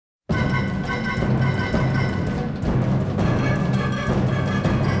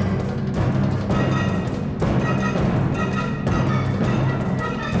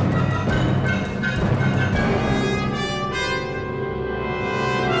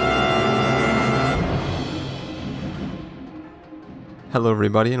Hello,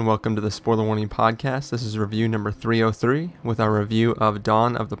 everybody, and welcome to the Spoiler Warning Podcast. This is review number 303 with our review of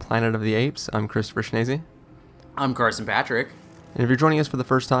Dawn of the Planet of the Apes. I'm Christopher Schnese. I'm Carson Patrick. And if you're joining us for the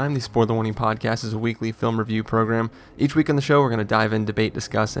first time, the Spoiler Warning Podcast is a weekly film review program. Each week on the show, we're going to dive in, debate,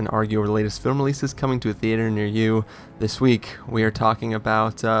 discuss, and argue over the latest film releases coming to a theater near you. This week, we are talking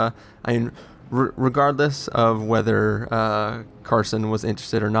about, regardless of whether Carson was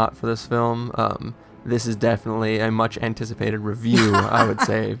interested or not for this film, this is definitely a much anticipated review, I would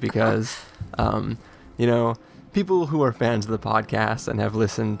say, because, people who are fans of the podcast and have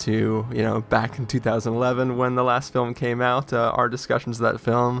listened to, back in 2011 when the last film came out, our discussions of that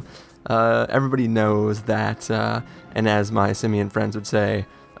film, everybody knows that, and as my simian friends would say,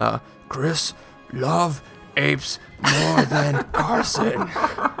 Chris love apes more than Carson.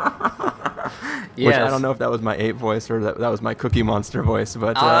 Yes. Which I don't know if that was my ape voice or that was my Cookie Monster voice,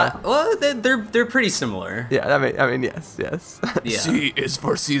 but well, they're pretty similar. Yeah, I mean, yes. Yeah. C is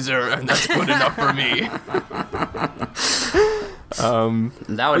for Caesar, and that's good enough for me.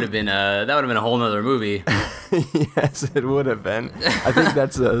 That would have been a whole nother movie. Yes, it would have been. I think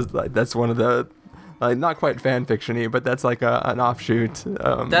that's one of the. Not quite fan fiction-y, but that's like an offshoot.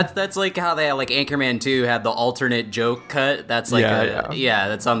 That's like how they had, like, Anchorman 2 had the alternate joke cut. That's like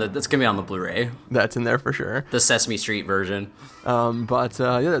that's gonna be on the Blu-ray. That's in there for sure. The Sesame Street version. I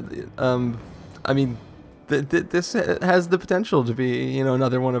mean, this has the potential to be,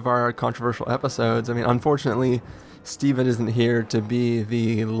 another one of our controversial episodes. I mean, unfortunately, Steven isn't here to be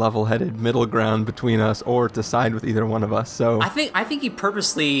the level-headed middle ground between us or to side with either one of us. So I think he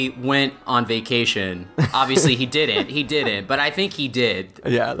purposely went on vacation. Obviously, he didn't, but I think he did.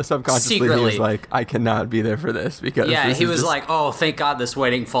 Yeah, subconsciously secretly. He was like, I cannot be there for this because he was like, oh, thank God this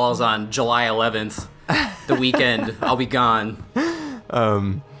wedding falls on July 11th, the weekend. I'll be gone.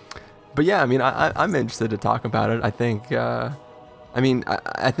 But yeah, I mean, I'm interested to talk about it. I think.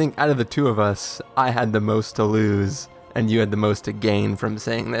 I think out of the two of us, I had the most to lose and you had the most to gain from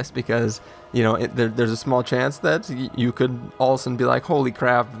saying this because, there's a small chance that you could all of a sudden be like, holy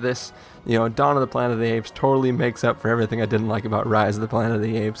crap, this, Dawn of the Planet of the Apes totally makes up for everything I didn't like about Rise of the Planet of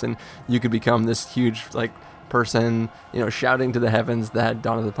the Apes. And you could become this huge, person, shouting to the heavens that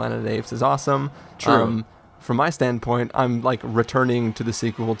Dawn of the Planet of the Apes is awesome. True. From my standpoint, I'm returning to the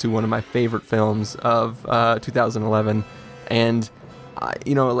sequel to one of my favorite films of 2011. And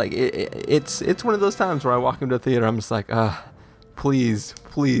it's one of those times where I walk into a theater, I'm just like, please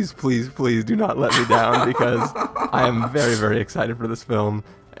do not let me down because I am very, very excited for this film.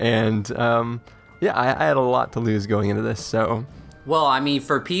 And, I had a lot to lose going into this, so. Well, I mean,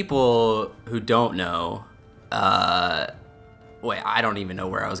 for people who don't know, I don't even know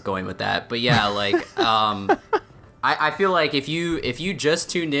where I was going with that, but yeah, I feel like if you just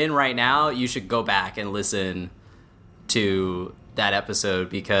tuned in right now, you should go back and listen to that episode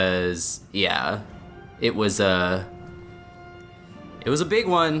because it was a big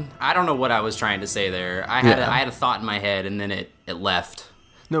one. I don't know what I was trying to say there. I had a thought in my head and then it left.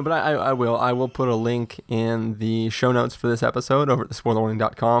 No, but I will put a link in the show notes for this episode over at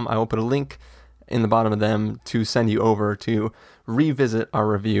thespoilerwarning.com. I will put a link in the bottom of them to send you over to revisit our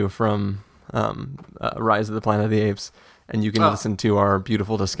review from Rise of the Planet of the Apes, and you can listen to our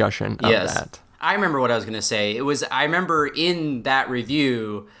beautiful discussion of that. I remember what I was going to say. I remember in that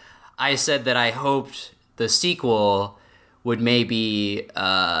review, I said that I hoped the sequel would maybe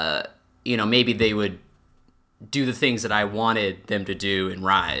they would do the things that I wanted them to do in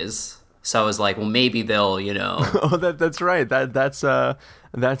Rise. So I was like, well, maybe they'll, Oh, that's right. That's our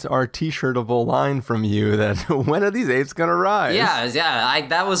T-shirtable line from you. That when are these apes gonna rise? Yeah.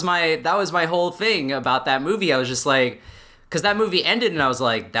 That was my whole thing about that movie. I was just like. Because that movie ended and I was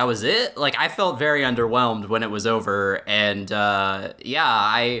like, that was it? I felt very underwhelmed when it was over. And,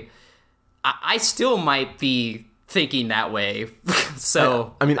 I still might be thinking that way.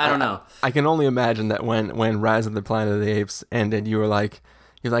 So, I don't know. I can only imagine that when Rise of the Planet of the Apes ended, you're like,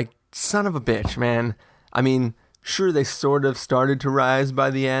 son of a bitch, man. I mean, sure, they sort of started to rise by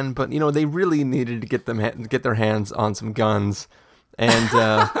the end, but, they really needed to get their hands on some guns. And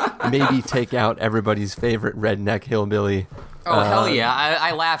maybe take out everybody's favorite redneck hillbilly. Oh, hell yeah.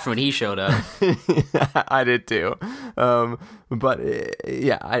 I laughed when he showed up. I did too. I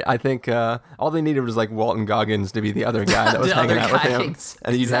think all they needed was Walton Goggins to be the other guy that was hanging out with him.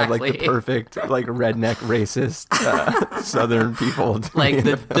 And you'd have the perfect redneck racist southern people.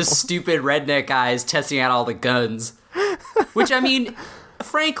 The stupid redneck guys testing out all the guns. Which, I mean,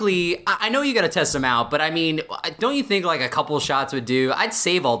 frankly, I know you got to test them out, but I mean, don't you think like a couple shots would do? I'd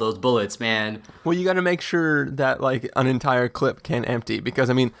save all those bullets, man. Well, you got to make sure that like an entire clip can empty, because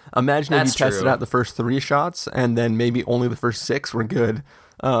I mean, imagine if you tested out the first 3 shots and then maybe only the first 6 were good.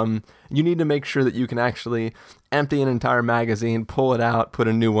 You need to make sure that you can actually empty an entire magazine, pull it out, put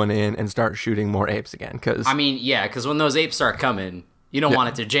a new one in, and start shooting more apes again. Cause I mean, yeah, because when those apes start coming, you don't want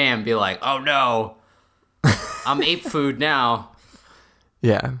it to jam and be like, oh no, I'm ape food now.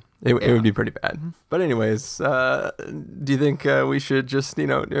 Yeah, it would be pretty bad. But anyways, do you think we should just,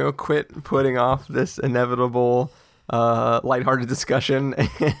 quit putting off this inevitable lighthearted discussion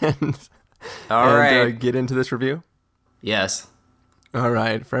and get into this review? Yes. All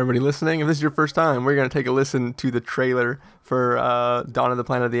right, for everybody listening, if this is your first time, we're going to take a listen to the trailer for Dawn of the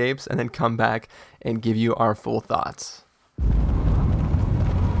Planet of the Apes and then come back and give you our full thoughts.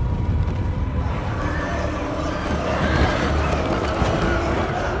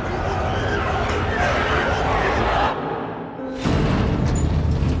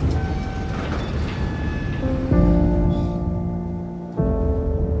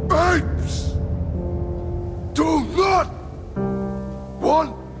 Apes! Do not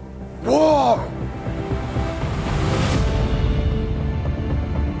want war!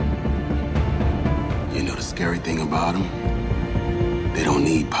 You know the scary thing about them? They don't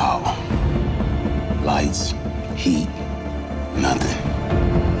need power. Lights, heat, nothing.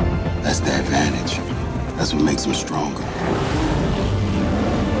 That's the advantage. That's what makes them stronger.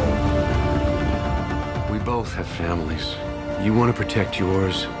 We both have families. You want to protect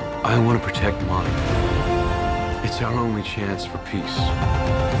yours, I want to protect mine. It's our only chance for peace.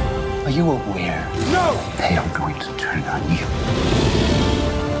 Are you aware? No! They are going to turn on you.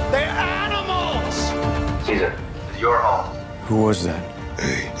 They're animals! Caesar, it's your home. Who was that?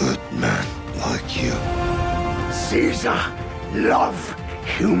 A good man like you. Caesar love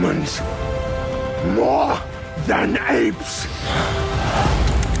humans more than apes.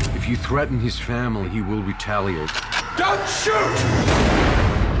 If you threaten his family, he will retaliate. Don't shoot!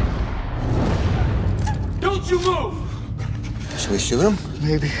 Don't you move! Should we shoot him?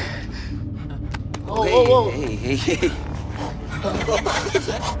 Maybe. Hey.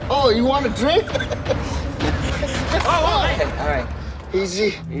 Oh, you want a drink? All right.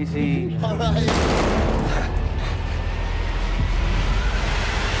 Easy. All right.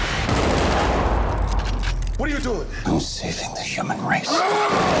 What are you doing? I'm saving the human race. Oh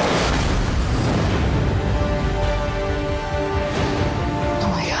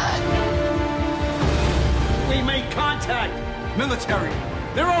my God. We made contact! Military!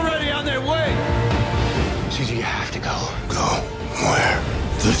 They're already on their way! Caesar, you have to go. Go where?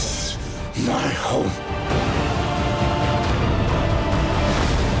 This is my home.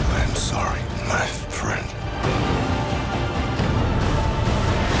 I'm sorry, my friend.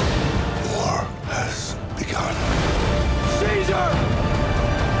 War has begun. Caesar!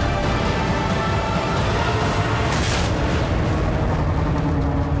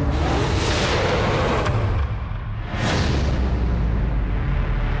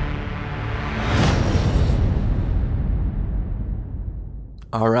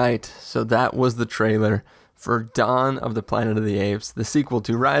 All right, so that was the trailer for Dawn of the Planet of the Apes, the sequel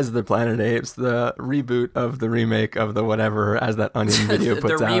to Rise of the Planet of the Apes, the reboot of the remake of the whatever, as that Onion video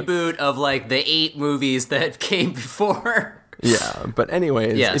puts the out. The reboot of like the 8 movies that came before. Yeah, but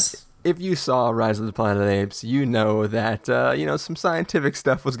anyways, yes. if you saw Rise of the Planet of the Apes, you know that, some scientific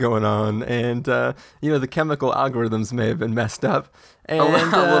stuff was going on, and, the chemical algorithms may have been messed up. And a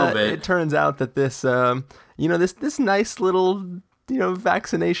little bit. It turns out that this, this nice little,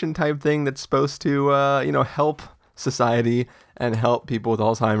 vaccination type thing that's supposed to, help society and help people with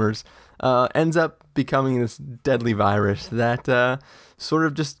Alzheimer's, ends up becoming this deadly virus that sort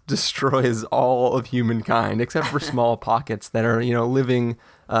of just destroys all of humankind, except for small pockets that are, living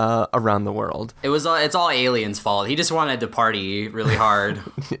around the world. It's all aliens' fault. He just wanted to party really hard.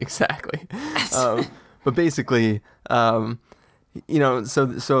 Exactly. But basically, so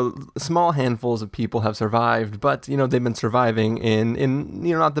small handfuls of people have survived, but, they've been surviving in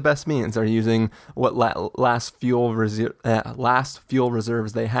not the best means. They're using what last fuel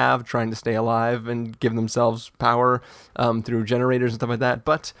reserves they have, trying to stay alive and give themselves power through generators and stuff like that.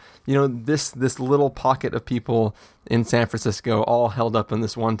 But, this little pocket of people in San Francisco, all held up in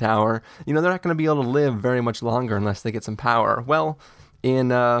this one tower, they're not going to be able to live very much longer unless they get some power. Well,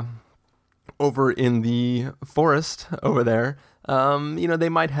 over in the forest over there, they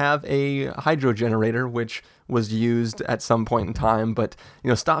might have a hydro generator, which was used at some point in time, but,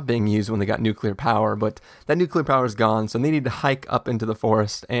 stopped being used when they got nuclear power. But that nuclear power is gone, so they need to hike up into the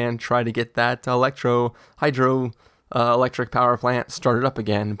forest and try to get that hydro electric power plant started up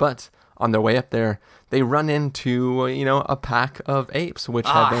again. But on their way up there, they run into, a pack of apes, which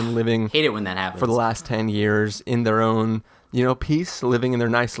have been living hate it when that happens. for the last 10 years in their own, peace, living in their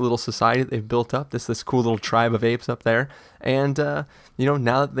nice little society that they've built up, this cool little tribe of apes up there. And, now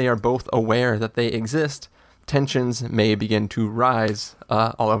that they are both aware that they exist, tensions may begin to rise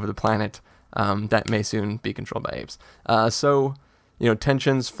all over the planet that may soon be controlled by apes. So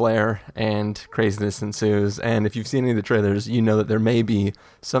tensions flare and craziness ensues. And if you've seen any of the trailers, you know that there may be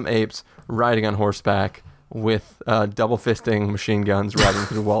some apes riding on horseback with double fisting machine guns riding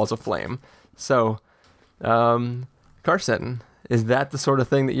through walls of flame. So, Carson, is that the sort of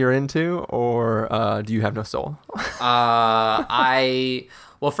thing that you're into, or do you have no soul? Well,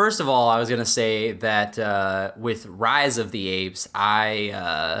 first of all, I was going to say that with Rise of the Apes,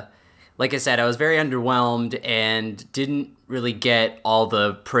 like I said, I was very underwhelmed and didn't really get all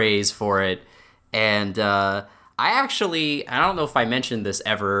the praise for it. And I don't know if I mentioned this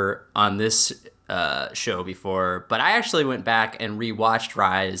ever on this show before, but I actually went back and rewatched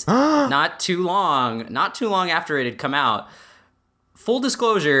Rise not too long after it had come out. Full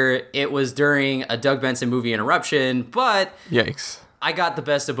disclosure, it was during a Doug Benson movie interruption, but yikes. I got the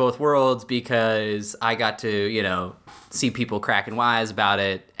best of both worlds because I got to, see people cracking wise about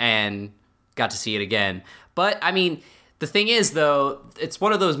it and got to see it again. But, I mean, the thing is, though, it's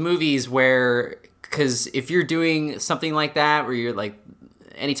one of those movies where, because if you're doing something like that, where you're like,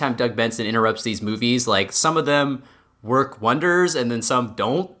 anytime Doug Benson interrupts these movies, like, some of them work wonders and then some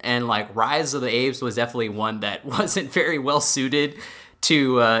don't. And, like, Rise of the Apes was definitely one that wasn't very well suited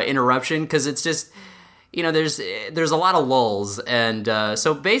to interruption, because it's just... there's a lot of lulls, and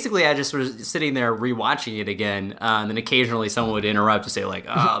so basically I just was sitting there rewatching it again, and then occasionally someone would interrupt to say like,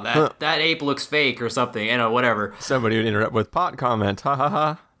 "Oh, that ape looks fake" or something, whatever. Somebody would interrupt with pot comment, ha ha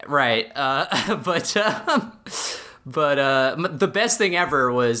ha. Right, but the best thing ever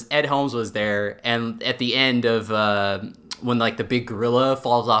was Ed Helms was there, and at the end of when like the big gorilla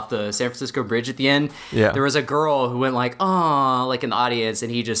falls off the San Francisco Bridge at the end, there was a girl who went like, "Oh," like in the audience,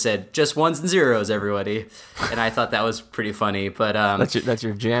 and he just said, "Just ones and zeros, everybody," and I thought that was pretty funny. But that's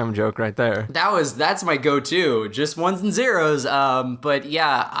your jam joke right there. That's my go-to, just ones and zeros. But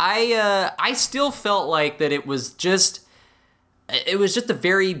yeah, I still felt like that it was just a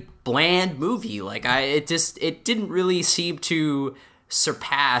very bland movie. Like it didn't really seem to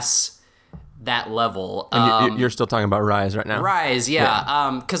surpass that level. And you're still talking about Rise right now? Rise,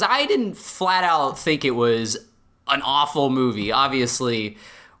 yeah. Because I didn't flat out think it was an awful movie. Obviously,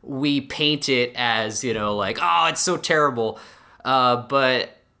 we paint it as, like, oh, it's so terrible.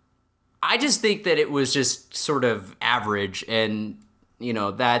 But I just think that it was just sort of average, and,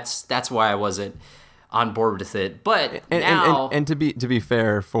 that's why I wasn't on board with it. But now... And to be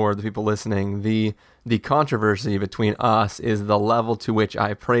fair for the people listening, the controversy between us is the level to which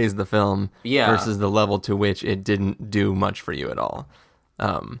I praised the film versus the level to which it didn't do much for you at all.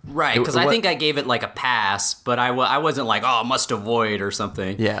 Right, because I think I gave it like a pass, but I wasn't like, oh, must avoid or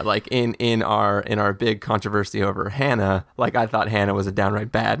something. Yeah, like in our big controversy over Hannah, like I thought Hannah was a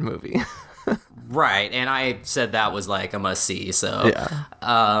downright bad movie. Right, and I said that was like a must see. So yeah.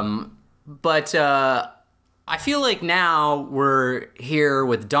 But I feel like now we're here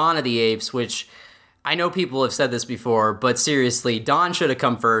with Dawn of the Apes, which I know people have said this before, but seriously, Dawn should have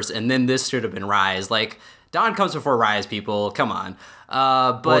come first, and then this should have been Rise. Like, Dawn comes before Rise, people. Come on.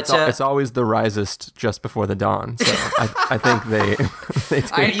 But it's always the risest just before the dawn. So I think they did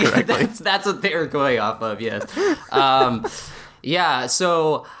it correctly. That's what they were going off of. Yes. Yeah.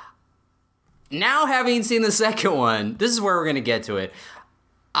 So now, having seen the second one, this is where we're gonna get to it.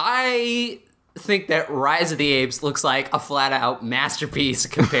 I think that Rise of the Apes looks like a flat-out masterpiece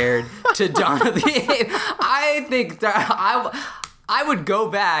compared to Dawn of the Apes. I think that I would go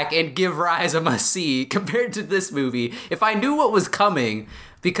back and give Rise a must-see compared to this movie if I knew what was coming,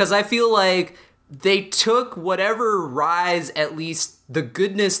 because I feel like they took whatever Rise, at least the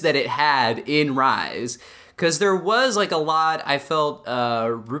goodness that it had in Rise, because there was like a lot, I felt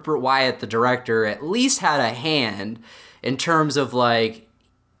Rupert Wyatt, the director, at least had a hand in terms of like,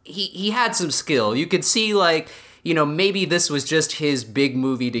 he had some skill. You could see, like, maybe this was just his big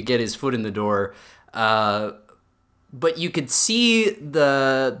movie to get his foot in the door. But you could see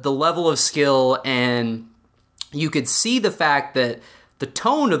the level of skill, and you could see the fact that the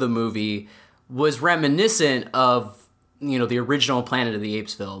tone of the movie was reminiscent of, the original Planet of the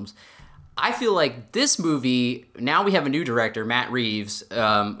Apes films. I feel like this movie, now we have a new director, Matt Reeves,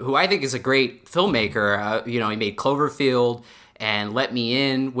 who I think is a great filmmaker. He made Cloverfield and Let Me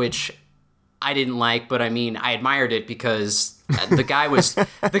In, which I didn't like, but I mean, I admired it because the guy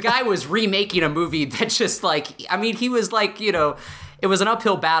was remaking a movie that just like, I mean, he was like, you know, it was an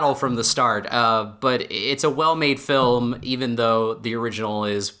uphill battle from the start, but it's a well-made film, even though the original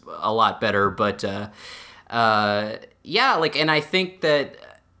is a lot better. But yeah, like, and I think that,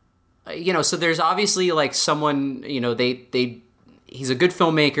 you know, so there's obviously like someone, you know, he's a good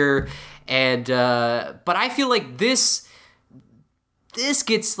filmmaker, and but I feel like this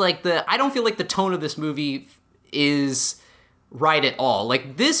gets like I don't feel like the tone of this movie is right at all.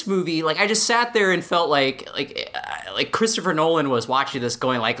 Like this movie, like I just sat there and felt like Christopher Nolan was watching this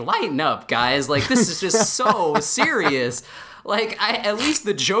going like, lighten up, guys. Like this is just so serious. Like at least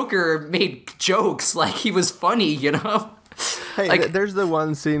the Joker made jokes, like he was funny, you know? Hey, like, there's the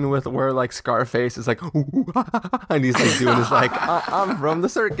one scene where like Scarface is like, ooh, and he's like doing his like, I'm from the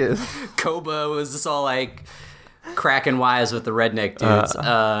circus. Koba was just all like cracking wise with the redneck dudes.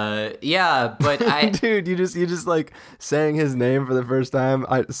 Yeah, but dude, you just like saying his name for the first time.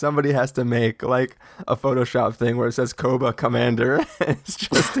 Somebody has to make like a Photoshop thing where it says Koba Commander. And it's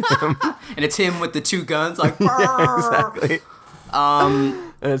just him, and it's him with the two guns, like yeah, exactly.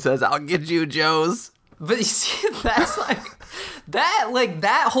 And it says, "I'll get you, Joes." But you see, that's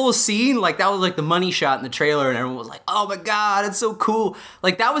that whole scene, like that was like the money shot in the trailer, and everyone was like, "Oh my god, it's so cool!"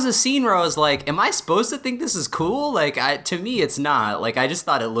 Like that was a scene where I was like, "Am I supposed to think this is cool?" Like, to me, it's not. Like, I just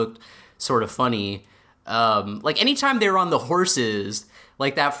thought it looked sort of funny. Like anytime they were on the horses,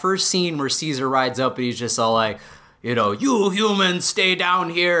 like that first scene where Caesar rides up and he's just all like, you know, "You humans stay down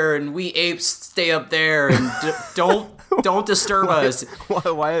here, and we apes stay up there, and don't disturb us."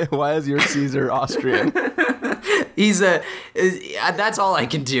 Why is your Caesar Austrian? He's that's all I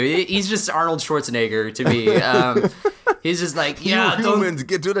can do. He's just Arnold Schwarzenegger to me. He's just like, yeah, you humans,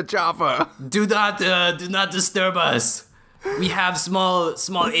 get to the chopper. Do not disturb us. We have small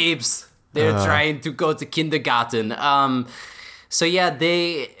apes. They're trying to go to kindergarten. So yeah,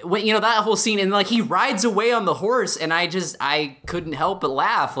 you know, that whole scene, and like he rides away on the horse, and I couldn't help but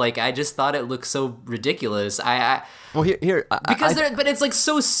laugh. Like I just thought it looked so ridiculous. But it's like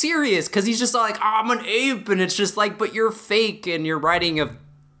so serious because he's just like, "Oh, I'm an ape," and it's just like, but you're fake and you're riding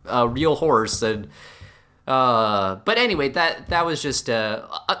a real horse. And but anyway, that was just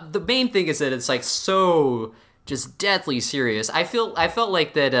the main thing is that it's like so just deathly serious. I felt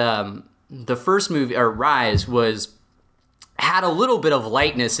like that the first movie, or Rise, had a little bit of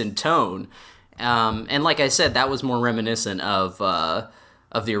lightness in tone, and like I said, that was more reminiscent of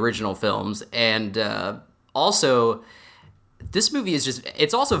the original films, and also this movie is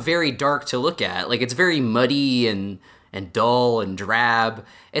it's also very dark to look at. Like it's very muddy and dull and drab.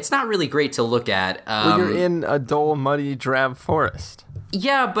 It's not really great to look at. Well, you're in a dull, muddy, drab forest.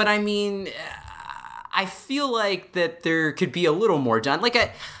 Yeah, but I mean, I feel like that there could be a little more done.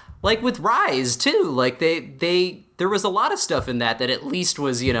 Like with Rise too. Like there was a lot of stuff in that at least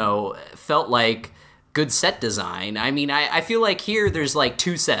was, you know, felt like good set design. I mean, I feel like here there's like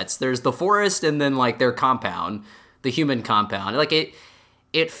two sets. There's the forest and then like their compound, the human compound. Like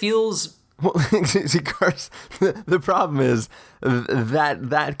it feels. Well, the problem is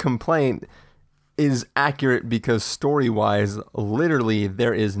that complaint is accurate because story-wise, literally,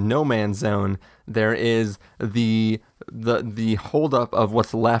 there is no man's zone. There is the holdup of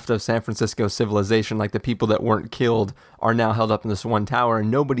what's left of San Francisco civilization. Like the people that weren't killed are now held up in this one tower, and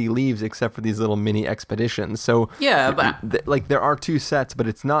nobody leaves except for these little mini expeditions. So yeah, but like there are two sets, but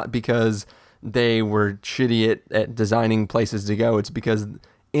it's not because they were shitty at designing places to go. It's because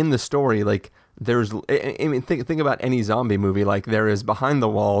in the story, like there's, I mean, think about any zombie movie. Like there is behind the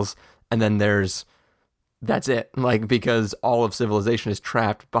walls, and then that's it. Like because all of civilization is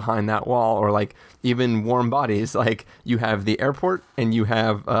trapped behind that wall, or like even Warm Bodies. Like you have the airport and you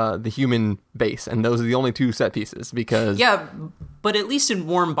have the human base, and those are the only two set pieces. Because yeah, but at least in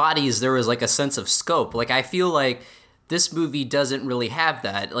Warm Bodies there was like a sense of scope. Like I feel like this movie doesn't really have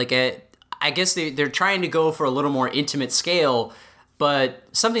that. Like I guess they're trying to go for a little more intimate scale. But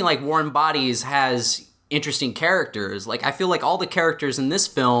something like Warm Bodies has interesting characters. Like, I feel like all the characters in this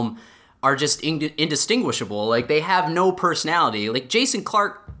film are just indistinguishable. Like, they have no personality. Like, Jason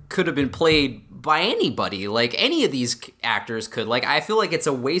Clarke could have been played by anybody. Like, any of these actors could. Like, I feel like it's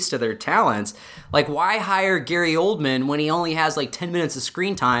a waste of their talents. Like, why hire Gary Oldman when he only has, like, 10 minutes of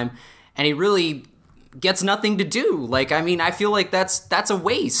screen time and he really gets nothing to do? Like, I mean, I feel like that's a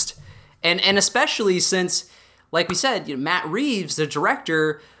waste. And especially since, like we said, you know, Matt Reeves, the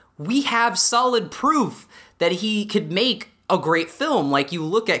director, we have solid proof that he could make a great film. Like, you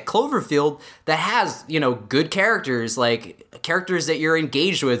look at Cloverfield that has, you know, good characters, like characters that you're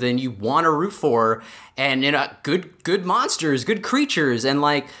engaged with and you want to root for, and, you know, good monsters, good creatures, and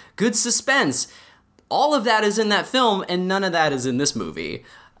like good suspense. All of that is in that film, and none of that is in this movie.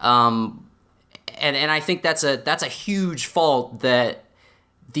 And I think that's a huge fault, that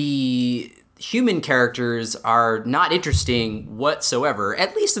the human characters are not interesting whatsoever.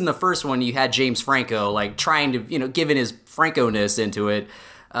 At least in the first one, you had James Franco, like, trying to, you know, giving his Franco-ness into it.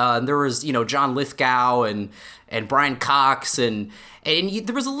 There was, you know, John Lithgow and Brian Cox, and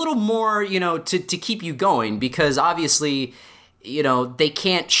there was a little more, you know, to keep you going, because obviously, you know, they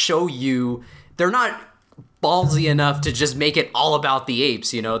can't show you, they're not ballsy enough to just make it all about the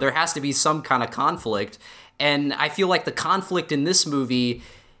apes, you know. There has to be some kind of conflict, and I feel like the conflict in this movie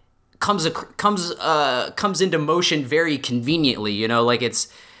comes into motion very conveniently, you know. Like,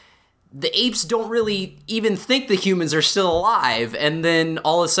 it's, the apes don't really even think the humans are still alive, and then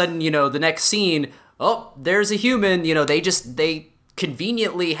all of a sudden, you know, the next scene, oh, there's a human, you know. They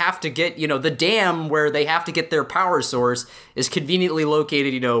conveniently have to get, you know, the dam where they have to get their power source is conveniently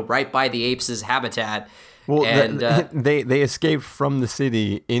located, you know, right by the apes' habitat. Well, and they escaped from the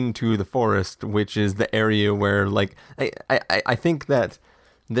city into the forest, which is the area where, like, I think that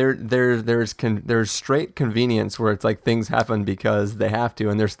there's straight convenience where it's like things happen because they have to,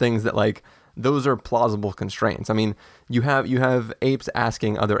 and there's things that, like, those are plausible constraints. I mean, you have apes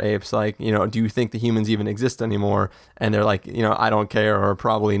asking other apes, like, you know, do you think the humans even exist anymore? And they're like, you know, I don't care, or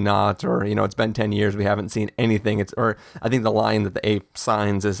probably not, or, you know, it's been 10 years, we haven't seen anything. Or I think the line that the ape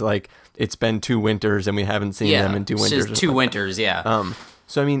signs is like, it's been 2 winters and we haven't seen them in 2 winters. It's just 2 winters, yeah.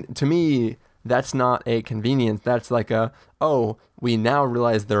 So I mean, to me, that's not a convenience. That's like we now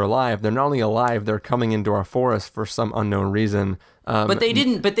realize they're alive. They're not only alive, they're coming into our forest for some unknown reason. But they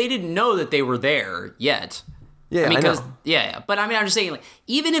didn't know that they were there yet. Yeah, I mean, I know. Yeah. But I mean, I'm just saying, like,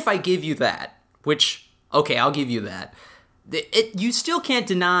 even if I give you that, which, okay, I'll give you that, you still can't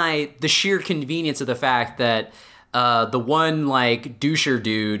deny the sheer convenience of the fact that the one, like, doucher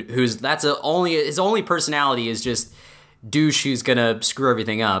dude his only personality is just douche who's gonna screw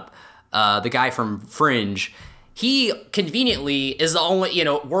everything up. The guy from Fringe, he conveniently is the only, you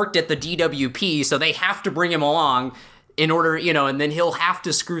know, worked at the DWP, so they have to bring him along in order, you know, and then he'll have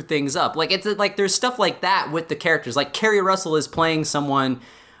to screw things up. Like, it's like there's stuff like that with the characters. Like, Kerry Russell is playing someone,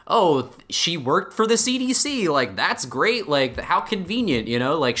 oh, she worked for the CDC. Like, that's great. Like, how convenient, you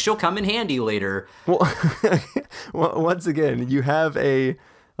know? Like, she'll come in handy later. Well, once again, you have a,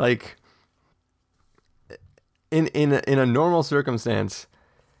 like, in a normal circumstance,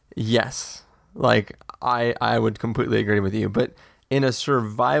 yes, like, I would completely agree with you. But in a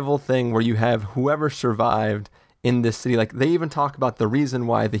survival thing where you have whoever survived in this city, like, they even talk about the reason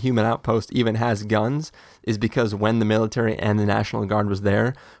why the human outpost even has guns is because when the military and the National Guard was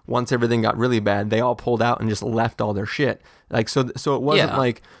there, once everything got really bad, they all pulled out and just left all their shit. Like, so it wasn't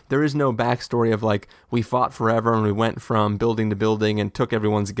like, there is no backstory of, like, we fought forever and we went from building to building and took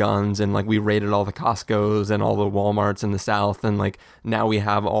everyone's guns, and, like, we raided all the Costcos and all the Walmarts in the South, and, like, now we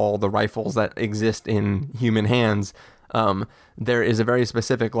have all the rifles that exist in human hands. There is a very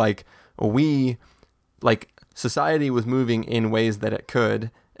specific, like, society was moving in ways that it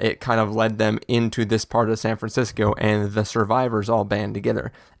could. It kind of led them into this part of San Francisco, and the survivors all band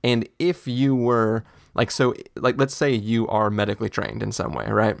together. And if you were, like, so, like, let's say you are medically trained in some way,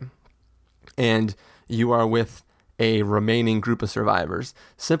 right? And you are with a remaining group of survivors.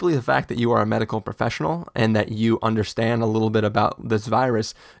 Simply the fact that you are a medical professional and that you understand a little bit about this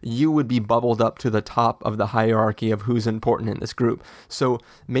virus, you would be bubbled up to the top of the hierarchy of who's important in this group. So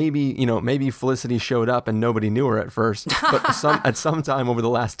maybe Felicity showed up and nobody knew her at first, but at some time over the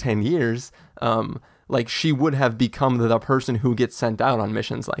last 10 years, like, she would have become the person who gets sent out on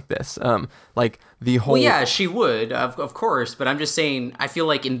missions like this. Like, the whole... Well, yeah, she would, of course, but I'm just saying, I feel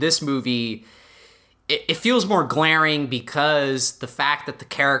like in this movie, it feels more glaring because the fact that the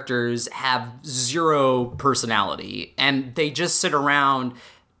characters have zero personality, and they just sit around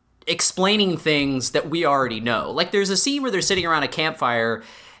explaining things that we already know. Like, there's a scene where they're sitting around a campfire,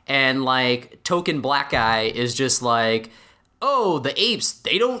 and, like, token black guy is just like, oh, the apes,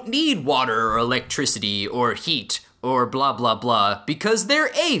 they don't need water or electricity or heat or blah, blah, blah, because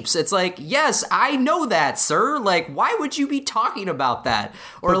they're apes. It's like, yes, I know that, sir. Like, why would you be talking about that?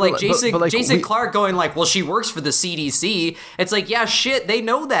 Or Jason Clarke going like, well, she works for the CDC. It's like, yeah, shit, they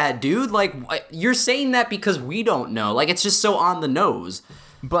know that, dude. Like, you're saying that because we don't know. Like, it's just so on the nose.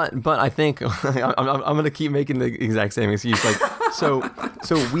 But I think I'm going to keep making the exact same excuse. Like, so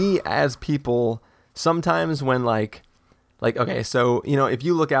we as people, sometimes when, like, like, okay, so, you know, if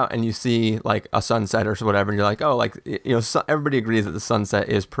you look out and you see like a sunset or whatever, and you're like, oh, like, you know, everybody agrees that the sunset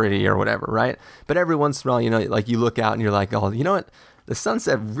is pretty or whatever, right? But every once in a while, you know, like you look out and you're like, oh, you know what? The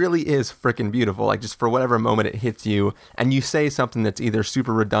sunset really is freaking beautiful, like just for whatever moment it hits you, and you say something that's either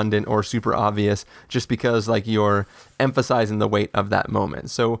super redundant or super obvious just because like you're emphasizing the weight of that moment.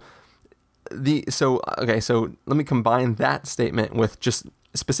 So let me combine that statement with just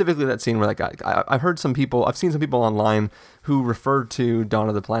specifically that scene where like I've seen some people online who refer to Dawn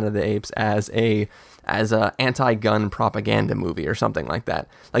of the Planet of the Apes as a anti-gun propaganda movie or something like that.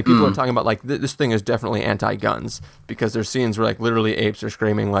 Like people are talking about like this thing is definitely anti-guns because there's scenes where like literally apes are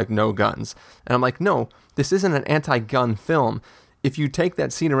screaming like no guns, and I'm like, no, this isn't an anti-gun film. If you take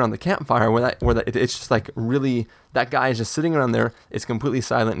that scene around the campfire it's just like really, that guy is just sitting around there, it's completely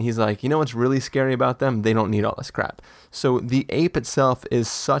silent, and he's like, you know what's really scary about them? They don't need all this crap. So the ape itself is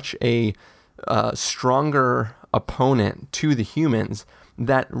such a stronger opponent to the humans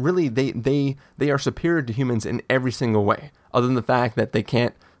that really they are superior to humans in every single way, other than the fact that they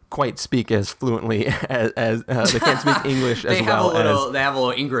can't quite speak as fluently as they can't speak English as well as... They have a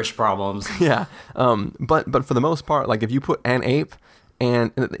little English problems. Yeah. But for the most part, like if you put an ape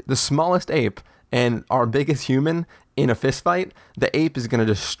and the smallest ape and our biggest human in a fist fight, the ape is going to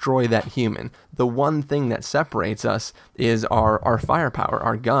destroy that human. The one thing that separates us is our firepower,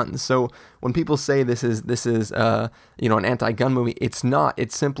 our guns. So when people say this is an anti-gun movie, it's not.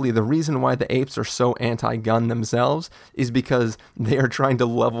 It's simply the reason why the apes are so anti-gun themselves is because they are trying to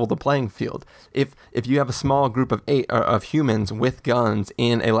level the playing field. If you have a small group of humans with guns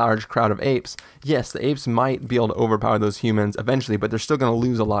in a large crowd of apes, yes, the apes might be able to overpower those humans eventually, but they're still going to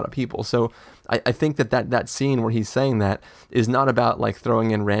lose a lot of people. So I think that scene where he's saying that is not about like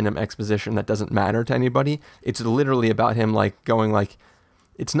throwing in random exposition that doesn't matter to anybody. It's literally about him like going like,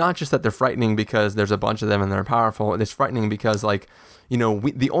 it's not just that they're frightening because there's a bunch of them and they're powerful. It's frightening because like, you know,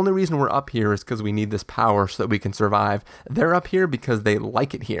 the only reason we're up here is because we need this power so that we can survive. They're up here because they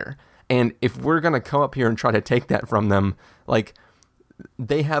like it here. And if we're going to come up here and try to take that from them, like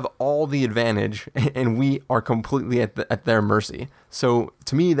they have all the advantage and we are completely at their mercy. So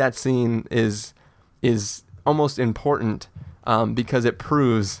to me, that scene is almost important because it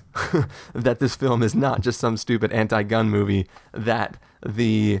proves that this film is not just some stupid anti-gun movie, that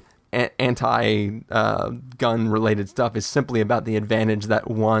the anti-gun related stuff is simply about the advantage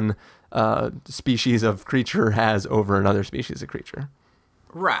that one species of creature has over another species of creature.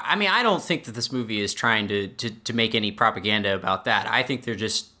 Right. I mean, I don't think that this movie is trying to make any propaganda about that. I think they're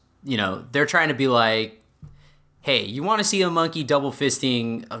just, you know, they're trying to be like, hey, you want to see a monkey double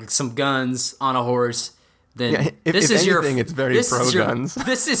fisting some guns on a horse? Then yeah, if anything, it's very pro-guns.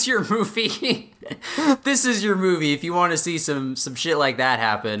 This is your movie. This is your movie. If you want to see some shit like that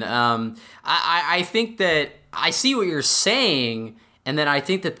happen, I think that I see what you're saying, and then I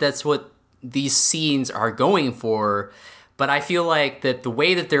think that that's what these scenes are going for. But I feel like that the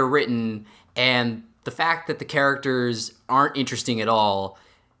way that they're written and the fact that the characters aren't interesting at all,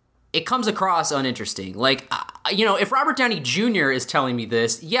 it comes across uninteresting. Like, you know, if Robert Downey Jr. is telling me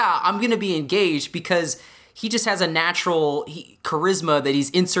this, yeah, I'm going to be engaged because he just has a natural charisma that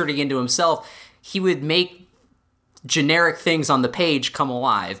he's inserting into himself. He would make generic things on the page come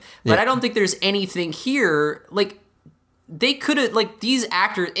alive. But I don't think there's anything here, like, they could have, like, these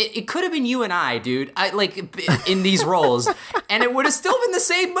actors, it could have been you and I, dude, in these roles, and it would have still been the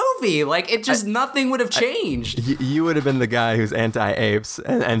same movie. Like, it just, nothing would have changed. You would have been the guy who's anti-apes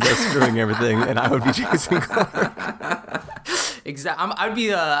and just screwing everything, and I would be Jason Clarke. Exactly. I'd be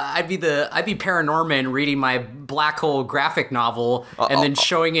Paranorman reading my black hole graphic novel and then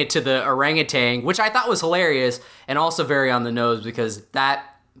showing it to the orangutan, which I thought was hilarious and also very on the nose because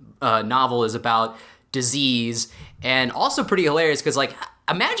that novel is about disease. And also pretty hilarious because, like,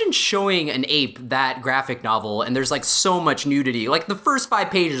 imagine showing an ape that graphic novel and there's, like, so much nudity. Like, the first 5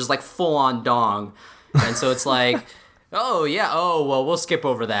 pages is, like, full-on dong. And so it's like, oh, yeah, oh, well, we'll skip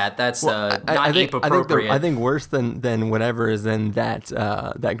over that. That's not ape-appropriate. I think worse than whatever is in that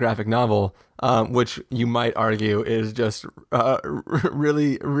graphic novel, which you might argue is just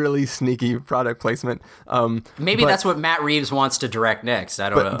really, really sneaky product placement. Maybe that's what Matt Reeves wants to direct next. I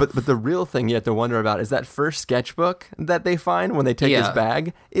don't know. But the real thing you have to wonder about is that first sketchbook that they find when they take his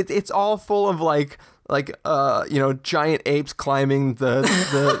bag. It's all full of like giant apes climbing the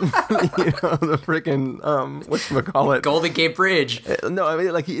the freaking whatchamacallit, Golden Gate Bridge. No, I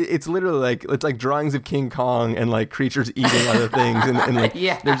mean, like, it's literally like, it's like drawings of King Kong and like creatures eating other things, and like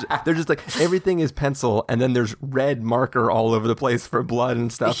there's just like everything is pencil, and then there's red marker all over the place for blood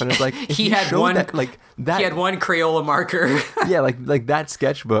and stuff, and it's like he had one Crayola marker. Yeah, like that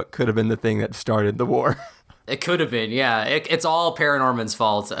sketchbook could have been the thing that started the war. It could have been, yeah. It's all Paranorman's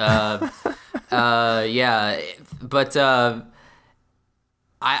fault. Yeah, but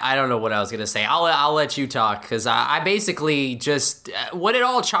I don't know what I was gonna say. I'll let you talk, because I basically just what it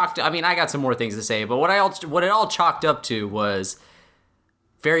all chalked. I mean, I got some more things to say, but what it all chalked up to was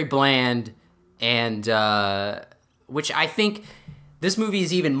very bland, and which I think this movie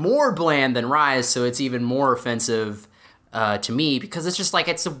is even more bland than Rise, so it's even more offensive to me, because it's just like,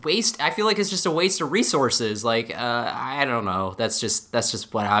 it's a waste. I feel like it's just a waste of resources. Like I don't know. That's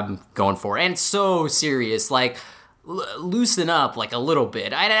just what I'm going for. And it's so serious. Like loosen up like a little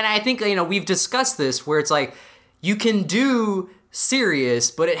bit. And I think, you know, we've discussed this where it's like you can do serious,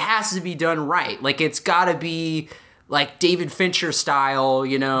 but it has to be done right. Like it's got to be like David Fincher style,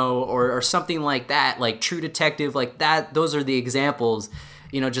 you know, or something like that, like True Detective, like that. Those are the examples,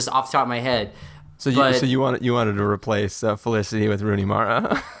 you know, just off the top of my head. So you wanted to replace Felicity with Rooney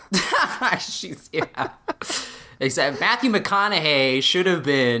Mara. Yeah, exactly. Matthew McConaughey should have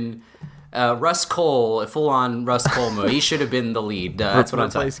been Russ Cole, full on Russ Cole mode. He should have been the lead. That's what I'm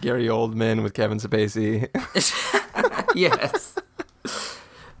talking. Replace Gary Oldman with Kevin Spacey. Yes.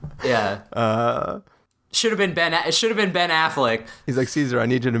 Yeah. Should have been Ben. It should have been Ben Affleck. He's like, Caesar, I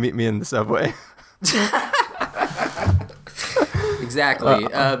need you to meet me in the subway. Exactly.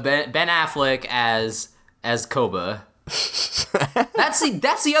 Ben Affleck as Koba.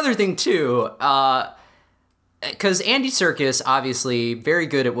 That's the other thing too. Because Andy Serkis, obviously, very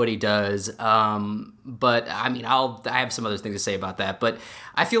good at what he does. But I mean, I have some other things to say about that. But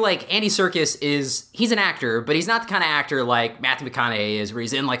I feel like Andy Serkis he's an actor, but he's not the kind of actor like Matthew McConaughey is, where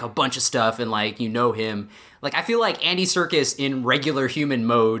he's in like a bunch of stuff and like you know him. Like I feel like Andy Serkis in regular human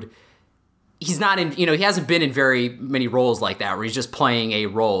mode, he's not in, you know, he hasn't been in very many roles like that where he's just playing a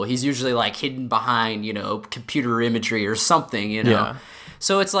role. He's usually like hidden behind, you know, computer imagery or something, you know. Yeah.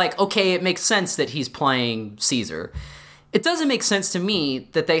 So it's like, okay, it makes sense that he's playing Caesar. It doesn't make sense to me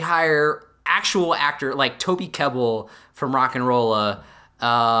that they hire actual actor like Toby Kebbell from Rock and Rolla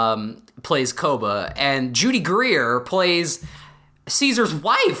plays Koba, and Judy Greer plays Caesar's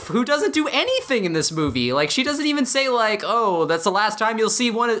wife, who doesn't do anything in this movie. Like, she doesn't even say like, oh, that's the last time you'll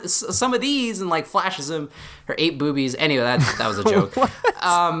see some of these, and like flashes him her 8 boobies. Anyway, that was a joke.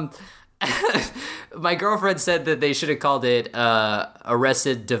 My girlfriend said that they should have called it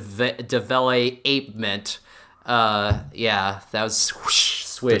Arrested Development. Yeah, that was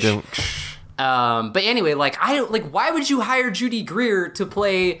swish. But anyway, like why would you hire Judy Greer to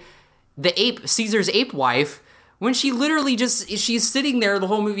play Caesar's ape wife when she literally she's sitting there the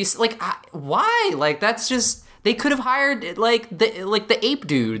whole movie? Like, why? Like, that's just, they could have hired like the ape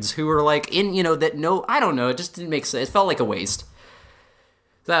dudes who were like in, you know, that no, I don't know, it just didn't make sense. It felt like a waste.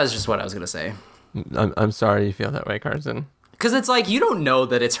 So that was just what I was gonna say. I'm sorry you feel that way, Carson. Because it's like, you don't know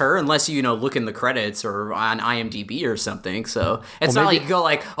that it's her unless you know, look in the credits or on IMDb or something. So it's not like you go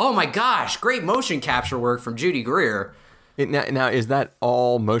like, oh my gosh, great motion capture work from Judy Greer. Now, is that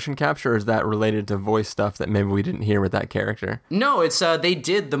all motion capture, or is that related to voice stuff that maybe we didn't hear with that character? No, it's they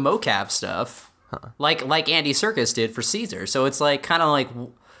did the mocap stuff, like Andy Serkis did for Caesar. So it's like, kind of like,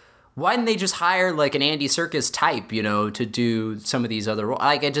 why didn't they just hire like an Andy Serkis type, you know, to do some of these other roles?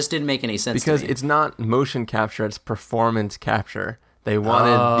 Like, it just didn't make any sense because to me. It's not motion capture, it's performance capture. They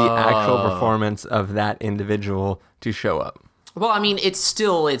wanted the actual performance of that individual to show up. Well, I mean, it's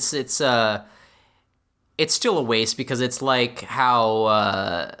still a waste, because it's like how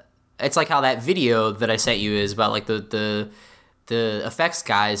that video that I sent you is about like the effects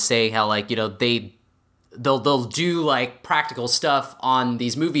guys saying how, like, you know, they'll do like practical stuff on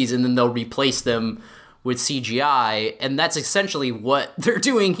these movies and then they'll replace them with CGI, and that's essentially what they're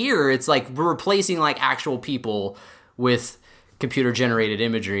doing here. It's like we're replacing like actual people with computer generated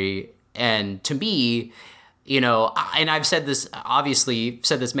imagery. And to me, you know, and I've said this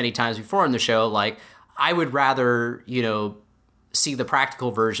many times before in the show, like, I would rather, you know, see the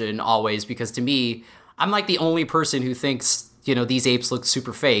practical version always, because to me, I'm like the only person who thinks, you know, these apes look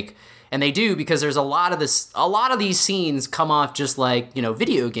super fake. And they do, because there's a lot of these scenes come off just like, you know,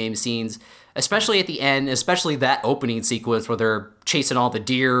 video game scenes, especially at the end, especially that opening sequence where they're chasing all the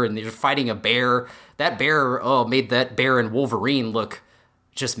deer and they're fighting a bear. That bear, made that bear and Wolverine look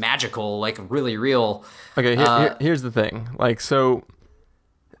just magical, like really real. Okay, here's the thing. Like, so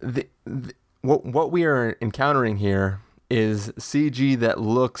what we are encountering here is CG that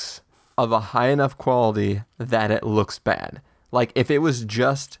looks of a high enough quality that it looks bad. Like, if it was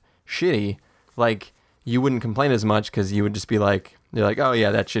just shitty, like, you wouldn't complain as much, because you would just be like, you're like, oh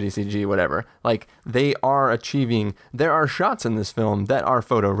yeah, that's shitty CG, whatever. Like, there are shots in this film that are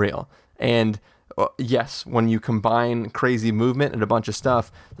photoreal, and yes, when you combine crazy movement and a bunch of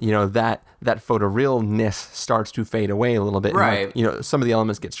stuff, that photorealness starts to fade away a little bit. Right. And, like, some of the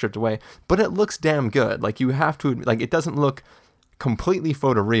elements get stripped away, but it looks damn good. Like, you have to, like, it doesn't look completely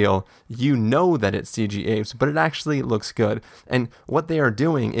photoreal. You know that it's CG apes, but it actually looks good. And what they are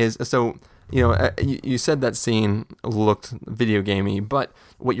doing is, so, you said that scene looked video gamey, but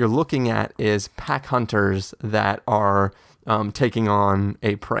what you're looking at is pack hunters that are taking on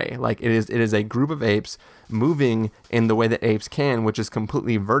a prey. Like, it is a group of apes moving in the way that apes can, which is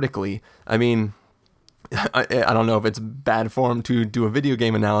completely vertically. I mean, I don't know if it's bad form to do a video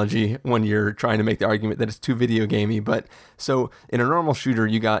game analogy when you're trying to make the argument that it's too video gamey, but so in a normal shooter,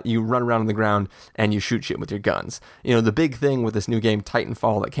 you run around on the ground and you shoot shit with your guns. The big thing with this new game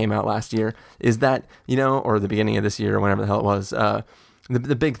Titanfall that came out last year is that, or the beginning of this year or whenever the hell it was,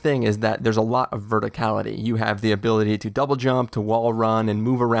 the big thing is that there's a lot of verticality. You have the ability to double jump, to wall run, and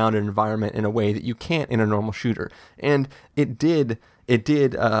move around an environment in a way that you can't in a normal shooter. And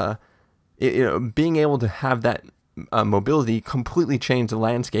being able to have that mobility completely change the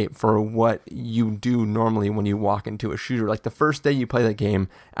landscape for what you do normally when you walk into a shooter. Like, the first day you play that game,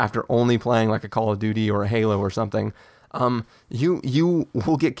 after only playing like a Call of Duty or a Halo or something, you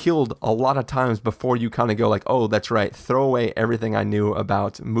will get killed a lot of times before you kind of go like, oh, that's right, throw away everything I knew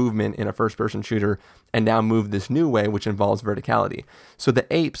about movement in a first-person shooter and now move this new way, which involves verticality. So the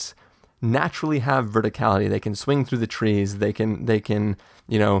apes naturally have verticality. They can swing through the trees. They can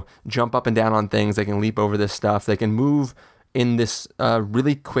jump up and down on things. They can leap over this stuff. They can move in this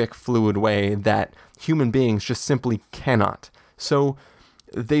really quick, fluid way that human beings just simply cannot. So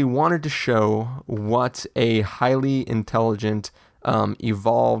they wanted to show what a highly intelligent,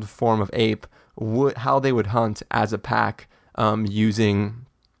 evolved form of ape how they would hunt as a pack, using,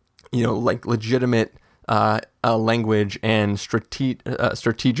 like legitimate language and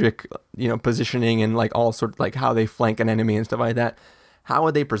strategic, positioning and like all sorts, like how they flank an enemy and stuff like that. How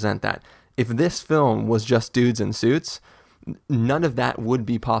would they present that? If this film was just dudes in suits, none of that would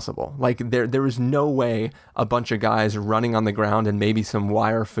be possible. Like, there is no way a bunch of guys running on the ground and maybe some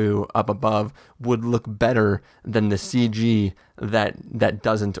wire foo up above would look better than the CG that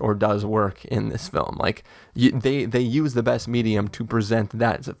doesn't or does work in this film. Like, they use the best medium to present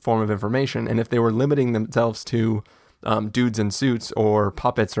that form of information, and if they were limiting themselves to dudes in suits or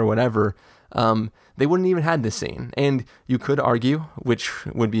puppets or whatever, they wouldn't even had this scene. And you could argue, which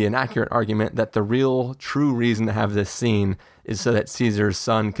would be an accurate argument, that the real true reason to have this scene is so that Caesar's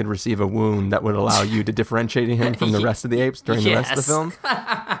son could receive a wound that would allow you to differentiate him from the rest of the apes during the rest of the film.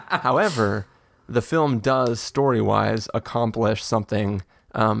 However, the film does, story-wise, accomplish something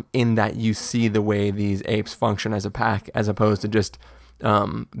in that you see the way these apes function as a pack, as opposed to just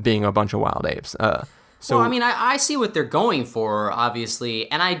being a bunch of wild apes. Well, I mean, I see what they're going for,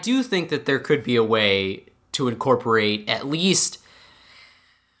 obviously, and I do think that there could be a way to incorporate at least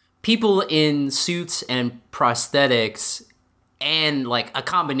people in suits and prosthetics and, like, a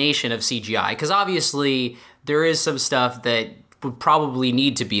combination of CGI, because obviously there is some stuff that would probably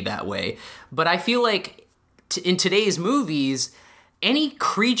need to be that way. But I feel like in today's movies, any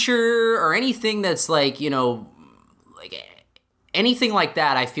creature or anything that's like, like anything like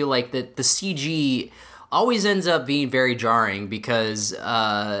that, I feel like that the CG always ends up being very jarring because,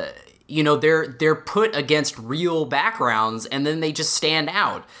 they're put against real backgrounds and then they just stand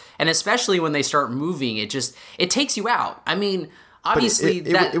out. And especially when they start moving, it takes you out. I mean, obviously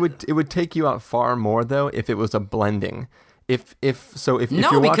it would take you out far more though if it was a blending. If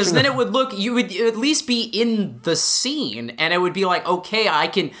no, because then it would look, you would at least be in the scene and it would be like, okay, I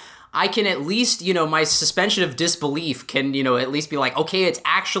can at least, my suspension of disbelief can, at least be like, okay, it's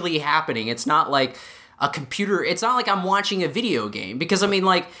actually happening. It's not like a computer. It's not like I'm watching a video game, because I mean,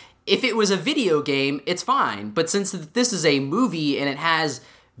 like, if it was a video game, it's fine. But since this is a movie and it has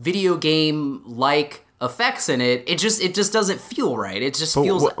video game like effects in it, it just doesn't feel right. It just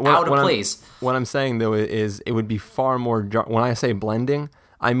feels out of place. What I'm saying though is it would be far more. When I say blending,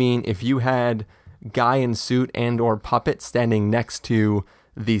 I mean if you had guy in suit and or puppet standing next to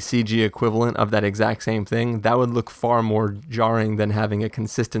the CG equivalent of that exact same thing, that would look far more jarring than having a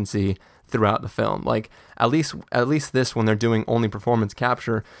consistency throughout the film. Like, at least this, when they're doing only performance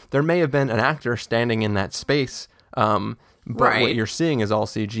capture, there may have been an actor standing in that space, but right. What you're seeing is all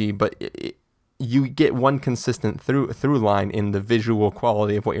CG, but you get one consistent through line in the visual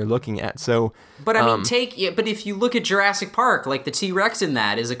quality of what you're looking at. So, but I mean, but if you look at Jurassic Park, like the T-Rex in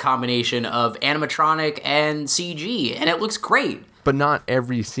that is a combination of animatronic and CG, and it looks great. But not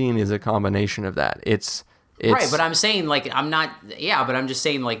every scene is a combination of that. It's right, but I'm saying, like, I'm not. Yeah, but I'm just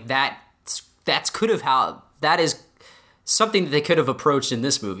saying, like, that is something that they could have approached in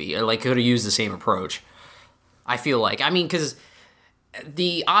this movie, or like could have used the same approach. I feel like, I mean, because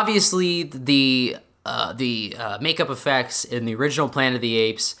the makeup effects in the original Planet of the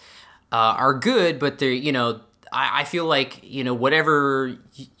Apes are good, but they're, you know, I feel like, you know, whatever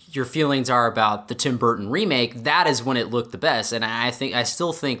your feelings are about the Tim Burton remake, that is when it looked the best. And I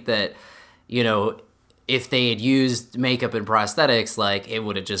still think that, you know, if they had used makeup and prosthetics, like it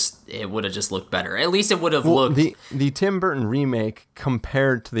would have just looked better. At least it would have looked. The Tim Burton remake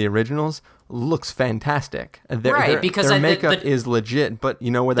compared to the originals looks fantastic. Because their makeup is legit, but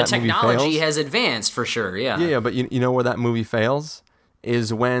you know where that movie fails? The technology has advanced for sure. Yeah. Yeah, but you know where that movie fails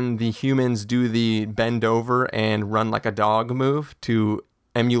is when the humans do the bend over and run like a dog move to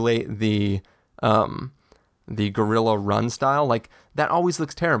emulate the gorilla run style. Like that always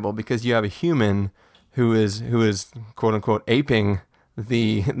looks terrible because you have a human who is quote unquote aping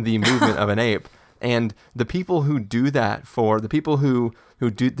the movement of an ape, and the people who do that for the people who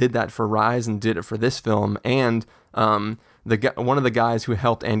did that for Rise and did it for this film, and one of the guys who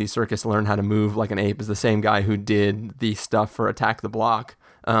helped Andy Serkis learn how to move like an ape is the same guy who did the stuff for Attack the Block.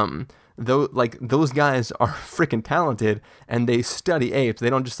 Those guys are freaking talented, and they study apes. They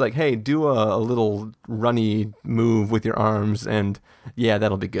don't just like, hey, do a little runny move with your arms, and yeah,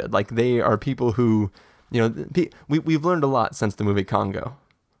 that'll be good. Like they are people who, you know, we've learned a lot since the movie Congo.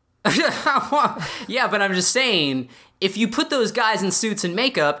 Yeah, but I'm just saying, if you put those guys in suits and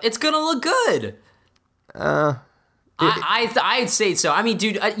makeup, it's gonna look good. I'd say so. I mean,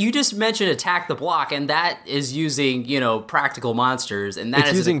 dude, you just mentioned Attack the Block, and that is using, you know, practical monsters, and that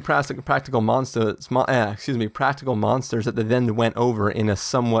it's using practical monsters. Practical monsters that they then went over in a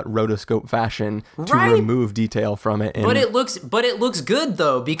somewhat rotoscope fashion to remove detail from it. But it looks good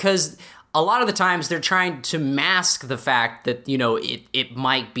though, because a lot of the times they're trying to mask the fact that, you know, it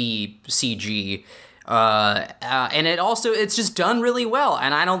might be CG. And it's just done really well,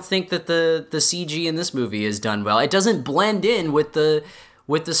 and I don't think that the CG in this movie is done well. It doesn't blend in with the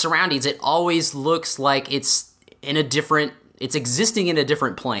surroundings. It always looks like it's existing in a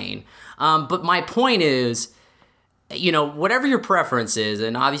different plane. But my point is, you know, whatever your preference is,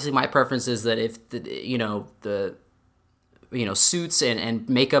 and obviously my preference is that if the suits and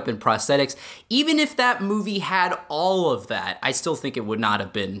makeup and prosthetics, even if that movie had all of that, I still think it would not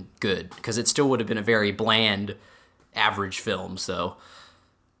have been good, because it still would have been a very bland, average film. So,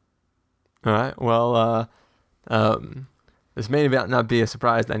 all right, well, this may not be a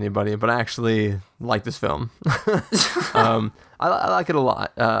surprise to anybody, but I actually like this film. I like it a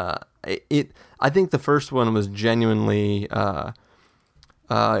lot. I think the first one was genuinely,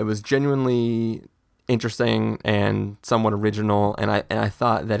 interesting and somewhat original, and I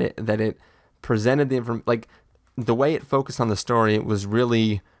thought that it presented the information, like the way it focused on the story. It was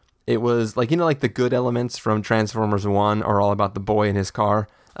like, you know, like the good elements from Transformers 1 are all about the boy in his car.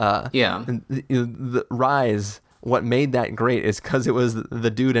 The Rise, what made that great is because it was the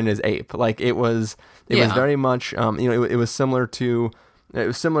dude and his ape. Like it was very much it was similar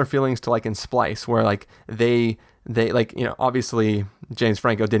feelings to like in Splice, where like they like, you know, obviously James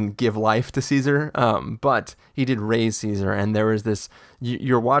Franco didn't give life to Caesar, but he did raise Caesar, and there was this,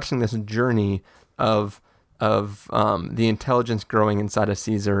 you're watching this journey of the intelligence growing inside of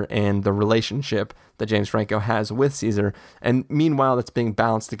Caesar and the relationship that James Franco has with Caesar, and meanwhile that's being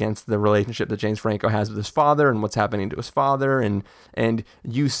balanced against the relationship that James Franco has with his father and what's happening to his father, and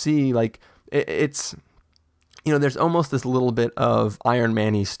you see like it's, you know, there's almost this little bit of Iron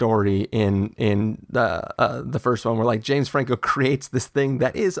Man-y story in the first one, where like James Franco creates this thing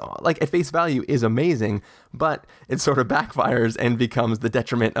that is like at face value is amazing, but it sort of backfires and becomes the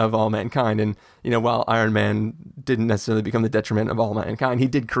detriment of all mankind. And you know, while Iron Man didn't necessarily become the detriment of all mankind, he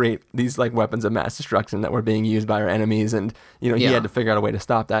did create these like weapons of mass destruction that were being used by our enemies, and you know, he had to figure out a way to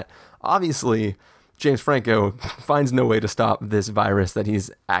stop that. Obviously, James Franco finds no way to stop this virus that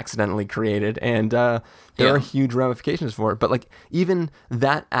he's accidentally created, and there are huge ramifications for it. But like even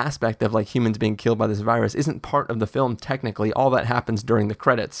that aspect of like humans being killed by this virus isn't part of the film technically. All that happens during the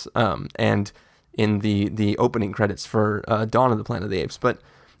credits and in the opening credits for Dawn of the Planet of the Apes. But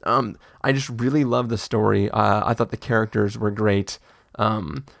I just really love the story. I thought the characters were great,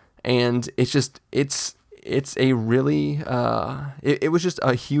 and it's a really it was just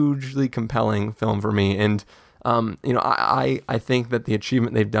a hugely compelling film for me. And you know, I think that the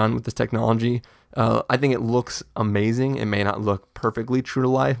achievement they've done with this technology, I think it looks amazing. It may not look perfectly true to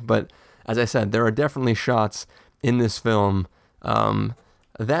life, but as I said, there are definitely shots in this film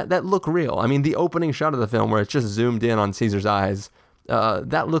that look real. I mean, the opening shot of the film where it's just zoomed in on Caesar's eyes,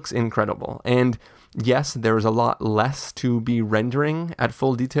 that looks incredible. And yes, there is a lot less to be rendering at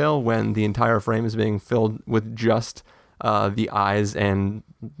full detail when the entire frame is being filled with just the eyes and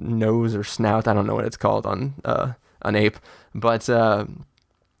nose or snout. I don't know what it's called on an ape, but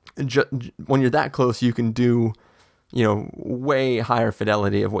when you're that close, you can do, way higher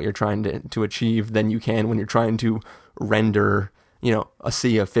fidelity of what you're trying to achieve than you can when you're trying to render, a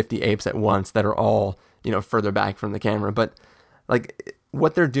sea of 50 apes at once that are all, further back from the camera. But like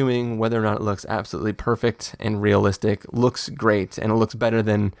what they're doing, whether or not it looks absolutely perfect and realistic, looks great, and it looks better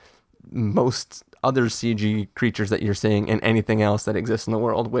than most other CG creatures that you're seeing and anything else that exists in the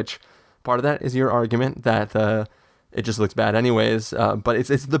world, which part of that is your argument that it just looks bad anyways, but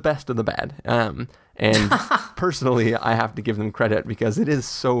it's the best of the bad. And personally, I have to give them credit because it is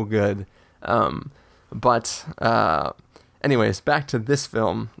so good. But anyways, back to this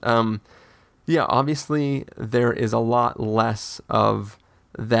film. Yeah, obviously there is a lot less of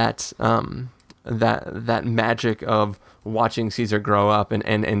that that magic of watching Caesar grow up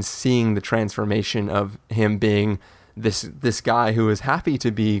and seeing the transformation of him being this guy who is happy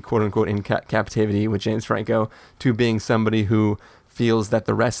to be quote unquote in captivity with James Franco, to being somebody who feels that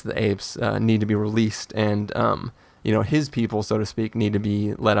the rest of the apes need to be released and his people, so to speak, need to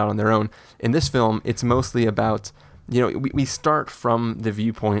be let out on their own. In this film, it's mostly about, we start from the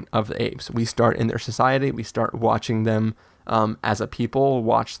viewpoint of the apes. We start in their society. We start watching them as a people.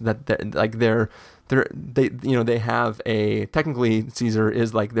 Watch that they have a, technically Caesar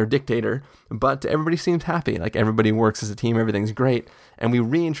is like their dictator, but everybody seems happy. Like everybody works as a team. Everything's great. And we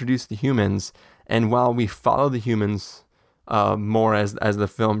reintroduce the humans. And while we follow the humans more as the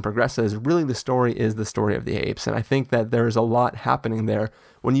film progresses, really the story is the story of the apes. And I think that there's a lot happening there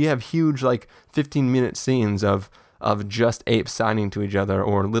when you have huge, like 15-minute scenes of just apes signing to each other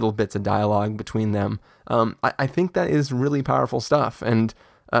or little bits of dialogue between them. I think that is really powerful stuff. And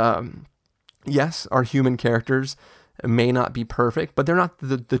yes, our human characters may not be perfect, but they're not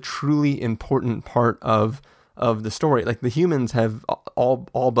the truly important part of the story. Like the humans have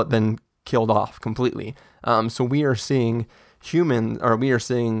all but been killed off completely. So we are seeing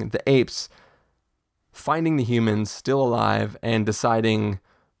the apes finding the humans still alive and deciding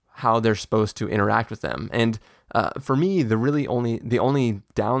how they're supposed to interact with them. And for me, the only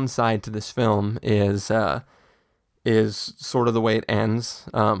downside to this film is sort of the way it ends,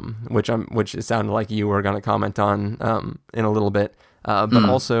 which it sounded like you were going to comment on in a little bit. But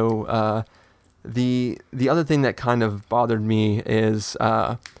also the other thing that kind of bothered me is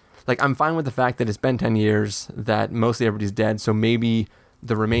I'm fine with the fact that it's been 10 years, that mostly everybody's dead, so maybe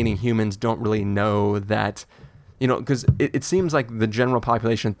the remaining humans don't really know that, because it seems like the general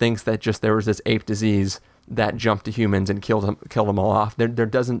population thinks that just there was this ape disease that jumped to humans and killed them all off. There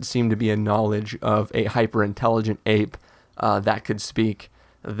doesn't seem to be a knowledge of a hyper-intelligent ape that could speak,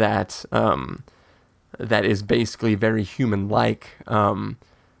 that is basically very human-like.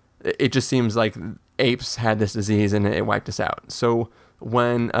 It just seems like apes had this disease and it wiped us out. So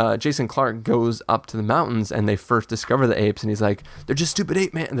when Jason Clarke goes up to the mountains and they first discover the apes, and he's like, they're just stupid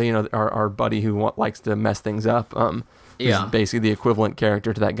ape man. Our buddy who likes to mess things up. He's basically the equivalent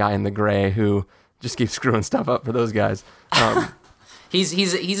character to that guy in the gray who just keeps screwing stuff up for those guys. He's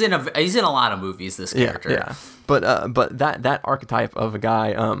in a lot of movies, this character. Yeah. But that archetype of a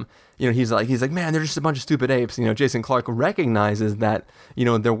guy, he's like, man, they're just a bunch of stupid apes. Jason Clarke recognizes that,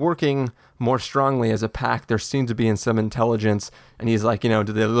 they're working more strongly as a pack. There seems to be some intelligence, and he's like, do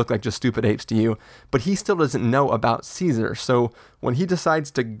they look like just stupid apes to you? But he still doesn't know about Caesar. So when he decides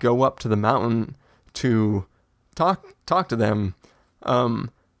to go up to the mountain to talk to them,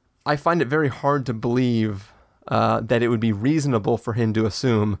 I find it very hard to believe that it would be reasonable for him to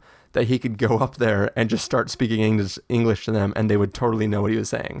assume that he could go up there and just start speaking English to them and they would totally know what he was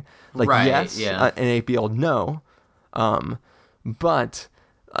saying. Like, right, yes, an ape will know, but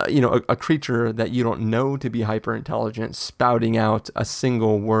a creature that you don't know to be hyper intelligent spouting out a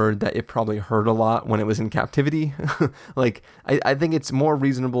single word that it probably heard a lot when it was in captivity. Like, I think it's more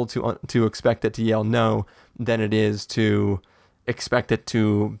reasonable to expect it to yell no than it is to expect it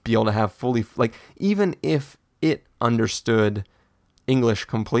to be able to have fully, like, even if it understood English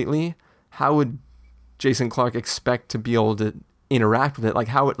completely, how would Jason Clarke expect to be able to interact with it? Like,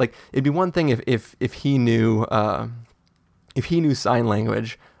 how it, like, it'd be one thing if he knew sign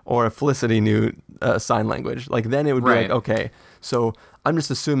language, or if Felicity knew sign language, like, then it would be right. Like, okay, so I'm just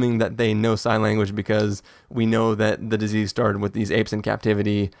assuming that they know sign language because we know that the disease started with these apes in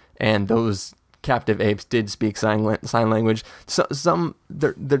captivity, and those captive apes did speak sign language. So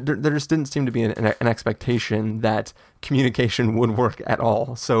there just didn't seem to be an expectation that communication would work at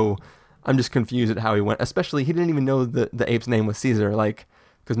all. So I'm just confused at how he went. Especially, he didn't even know the ape's name was Caesar. Like,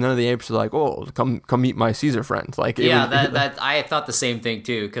 because none of the apes are like, oh, come meet my Caesar friends. Like, that I thought the same thing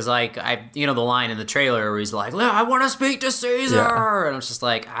too, because like the line in the trailer where he's like, I want to speak to Caesar, and I was just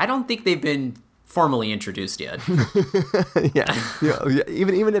like, I don't think they've been formally introduced yet.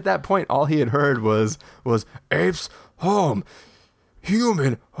 Even at that point, all he had heard was apes home,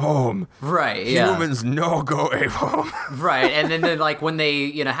 human home, right? Humans no go ape home, right? And then like when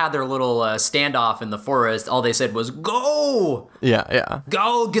they had their little standoff in the forest, all they said was go,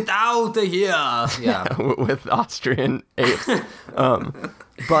 go get out of here, with Austrian apes.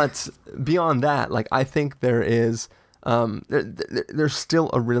 But beyond that, like I think there is. There's still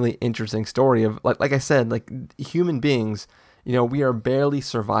a really interesting story of like I said, like human beings, we are barely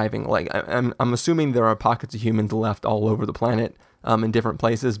surviving. Like I'm assuming there are pockets of humans left all over the planet, in different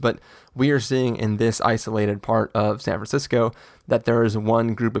places, but we are seeing in this isolated part of San Francisco that there is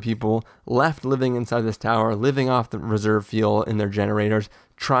one group of people left living inside this tower, living off the reserve fuel in their generators,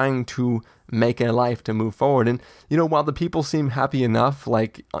 trying to make a life to move forward. And while the people seem happy enough,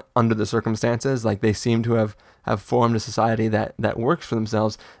 like under the circumstances, like they seem to have formed a society that works for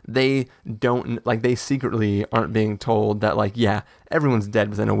themselves, they don't, like, they secretly aren't being told that, like, yeah, everyone's dead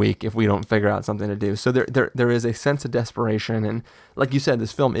within a week if we don't figure out something to do. So there is a sense of desperation, and like you said,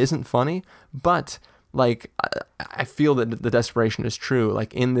 this film isn't funny, but like I feel that the desperation is true.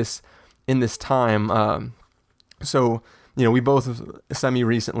 Like in this time, so we both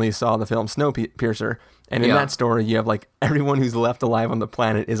semi-recently saw the film Snowpiercer, and in that story, you have like everyone who's left alive on the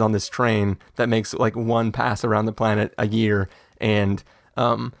planet is on this train that makes like one pass around the planet a year, and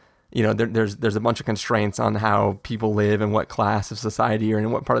there's a bunch of constraints on how people live and what class of society you're in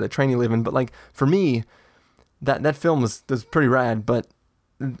and what part of the train you live in. But like for me, that film was pretty rad, but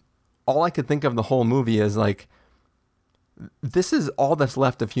all I could think of the whole movie is like, this is all that's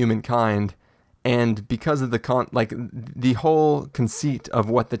left of humankind. And because of the whole conceit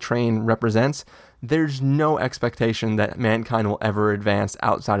of what the train represents, there's no expectation that mankind will ever advance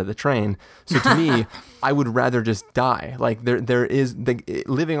outside of the train. So to me, I would rather just die. Like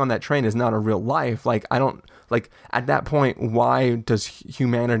living on that train is not a real life. Like I don't, like at that point, why does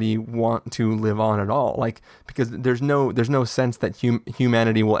humanity want to live on at all? Like, because there's no sense that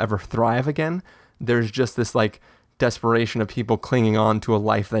humanity will ever thrive again. There's just this like desperation of people clinging on to a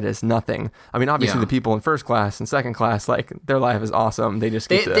life that is nothing. I mean, obviously the people in first class and second class, like their life is awesome. They just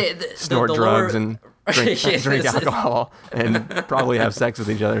get to snort drugs and drink alcohol and probably have sex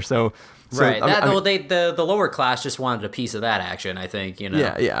with each other. So right. The lower class just wanted a piece of that action, I think,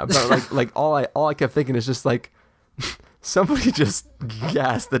 Yeah. But like all I kept thinking is just like, somebody just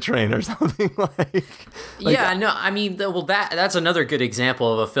gassed the train or something like yeah, no, I mean, that's another good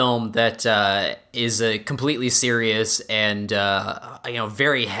example of a film that is a completely serious and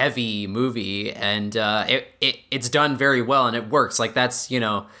very heavy movie, and it's done very well and it works. Like that's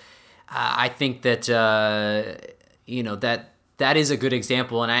I think that that is a good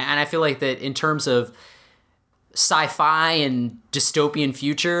example, and I feel like that in terms of sci-fi and dystopian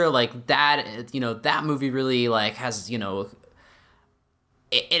future, like that, that movie really like has, it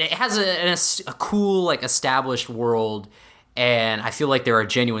has a cool like established world, and I feel like there are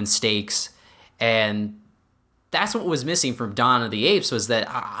genuine stakes, and that's what was missing from Dawn of the Apes, was that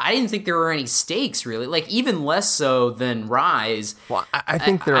I didn't think there were any stakes really, like even less so than Rise. Well, I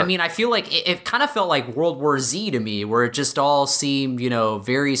think there. I mean, I feel like it kind of felt like World War Z to me, where it just all seemed,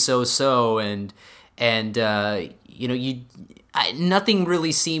 very so-so, and nothing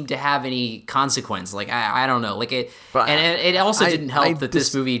really seemed to have any consequence. Like I don't know, like it, but it also didn't help that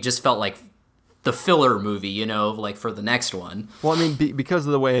this movie just felt like the filler movie, like for the next one. Well, I mean, because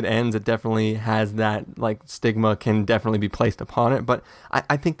of the way it ends, it definitely has that like stigma can definitely be placed upon it. But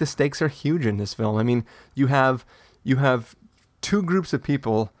I think the stakes are huge in this film. I mean, you have two groups of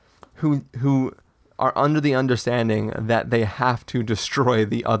people who are under the understanding that they have to destroy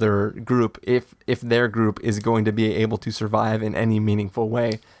the other group if their group is going to be able to survive in any meaningful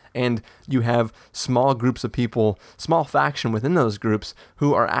way. And you have small groups of people, small faction within those groups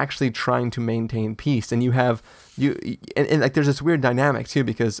who are actually trying to maintain peace. And and like there's this weird dynamic too,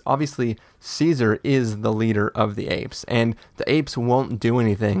 because obviously Caesar is the leader of the apes, and the apes won't do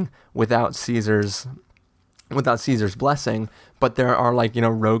anything without Caesar's blessing. But there are like,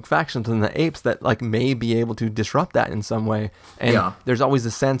 rogue factions in the apes that like may be able to disrupt that in some way. And there's always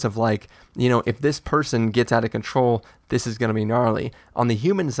a sense of like, if this person gets out of control, this is going to be gnarly. On the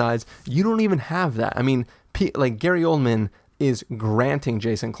human sides, you don't even have that. I mean, like Gary Oldman is granting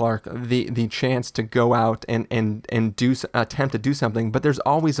Jason Clarke the chance to go out and attempt to do something, but there's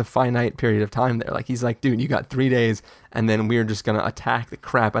always a finite period of time there. Like he's like, dude, you got 3 days, and then we're just going to attack the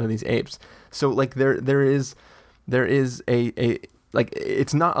crap out of these apes. So like there is like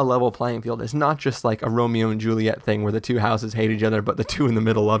it's not a level playing field. It's not just like a Romeo and Juliet thing where the two houses hate each other, but the two in the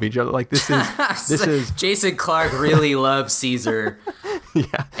middle love each other. Like this is Jason Clarke really loves Caesar.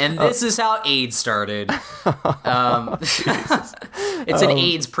 yeah. And this is how AIDS started. It's an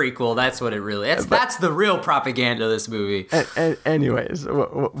AIDS prequel. That's what it really. That's the real propaganda of this movie. Anyways,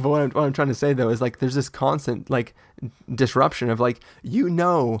 what I'm trying to say though is like there's this constant like disruption of like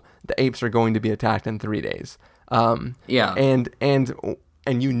the apes are going to be attacked in 3 days. Yeah.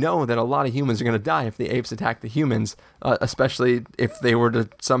 And you know that a lot of humans are going to die if the apes attack the humans, especially if they were to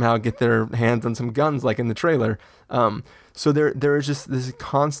somehow get their hands on some guns like in the trailer. So there is just this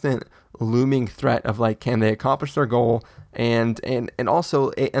constant looming threat of like, can they accomplish their goal? And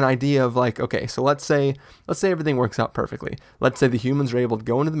also an idea of like, okay, so let's say everything works out perfectly. Let's say the humans are able to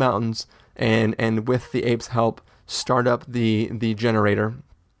go into the mountains and with the apes' help start up the generator.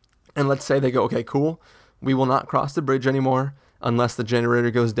 And let's say they go, okay, cool. We will not cross the bridge anymore unless the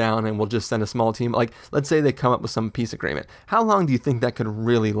generator goes down, and we'll just send a small team. Like, let's say they come up with some peace agreement. How long do you think that could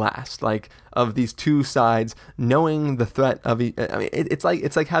really last? Like, of these two sides knowing the threat of, it's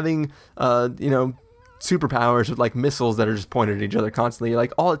like having, superpowers with like missiles that are just pointed at each other constantly.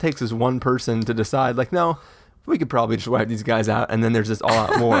 Like, all it takes is one person to decide, like, no, we could probably just wipe these guys out, and then there's this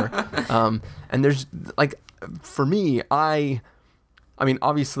all-out war. And there's like, for me, I mean,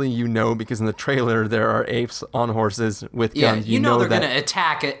 obviously, because in the trailer there are apes on horses with guns. You know they're going to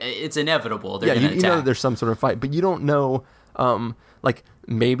attack. It's inevitable. They're going to attack. You know that there's some sort of fight, but you don't know. Like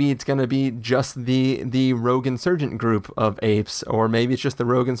maybe it's going to be just the rogue insurgent group of apes, or maybe it's just the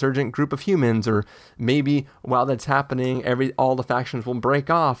rogue insurgent group of humans, or maybe while that's happening, all the factions will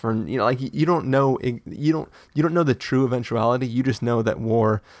break off, or you don't know. You don't know the true eventuality. You just know that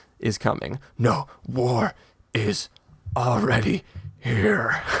war is coming. No, war is already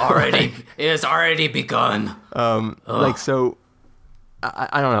here. It has already begun. Like, so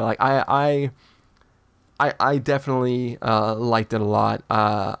I don't know, like I definitely liked it a lot.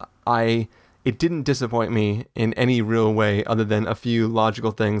 It didn't disappoint me in any real way other than a few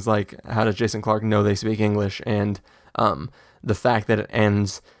logical things, like how does Jason Clarke know they speak English, and the fact that it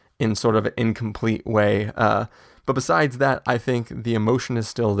ends in sort of an incomplete way. But besides that, I think the emotion is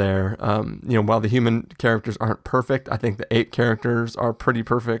still there. While the human characters aren't perfect, I think the ape characters are pretty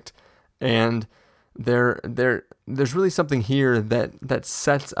perfect. And there's really something here that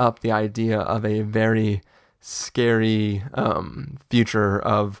sets up the idea of a very scary future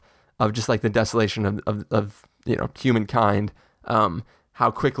of just like the desolation of humankind,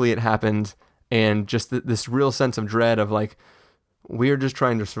 how quickly it happened, and just this real sense of dread of like, we are just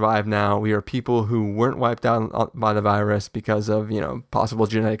trying to survive now. We are people who weren't wiped out by the virus because of, possible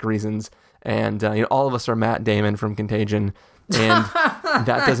genetic reasons. And, all of us are Matt Damon from Contagion. And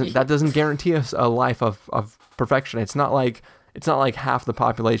that doesn't guarantee us a life of perfection. It's not like half the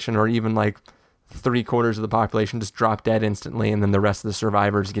population or even like 3/4 of the population just drop dead instantly and then the rest of the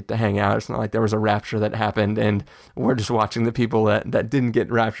survivors get to hang out. It's not like there was a rapture that happened and we're just watching the people that didn't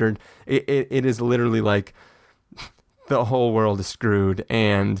get raptured. It is literally like, the whole world is screwed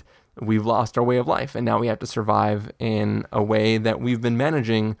and we've lost our way of life, and now we have to survive in a way that we've been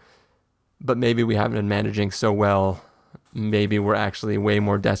managing, but maybe we haven't been managing so well. Maybe we're actually way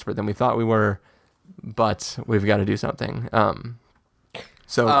more desperate than we thought we were, but we've got to do something.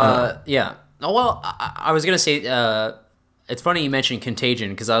 Yeah. Well, I was going to say, it's funny you mentioned Contagion,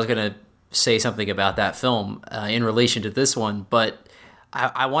 because I was going to say something about that film in relation to this one, but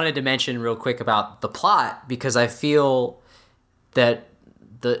I wanted to mention real quick about the plot, because I feel that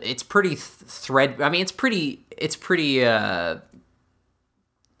it's pretty it's pretty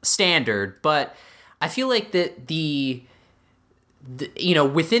standard, but I feel like that the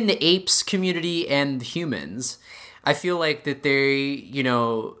within the apes community and the humans, I feel like that they,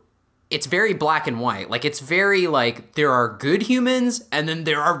 it's very black and white. Like, it's very like, there are good humans, and then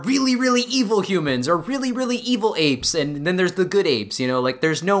there are really, really evil humans, or really, really evil apes, and then there's the good apes, like,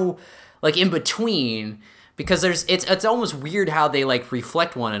 there's no, like, in between, because it's almost weird how they, like,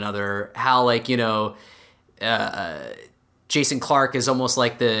 reflect one another, how, like, Jason Clarke is almost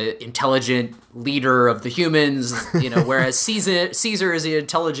like the intelligent leader of the humans, whereas Caesar is the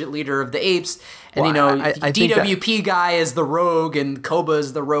intelligent leader of the apes. And, I DWP guy is the rogue, and Koba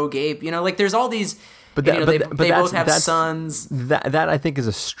is the rogue ape. Like, there's all these, they both have sons. That I think is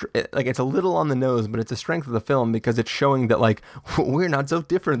it's a little on the nose, but it's a strength of the film, because it's showing that, like, we're not so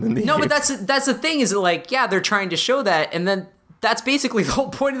different than the apes. But that's the thing, is that, like, yeah, they're trying to show that, and then that's basically the whole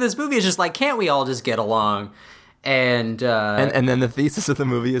point of this movie, is just like, can't we all just get along? And then the thesis of the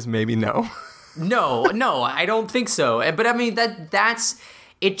movie is maybe no. No, I don't think so. But I mean, that's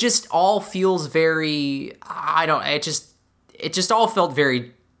it. Just all feels very. it just all felt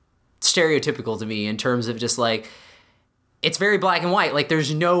very stereotypical to me in terms of just like, it's very black and white. Like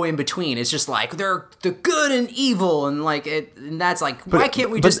there's no in between. It's just like they're the good and evil, and like and that's like, why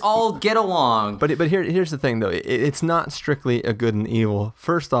can't we just all get along? But here's the thing though. It's not strictly a good and evil.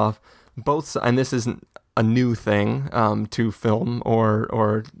 First off, and this isn't a new thing to film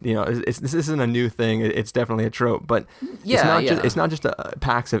or this isn't a new thing. It's definitely a trope. But it's not just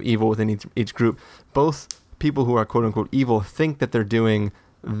packs of evil within each group. Both people who are quote unquote evil think that they're doing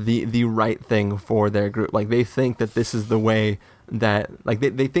the right thing for their group. Like they think that this is the way that, like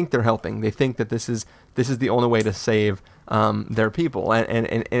they think they're helping. They think that this is the only way to save their people,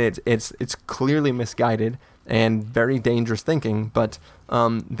 and it's clearly misguided and very dangerous thinking. But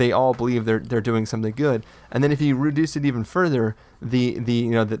they all believe they're doing something good. And then if you reduce it even further,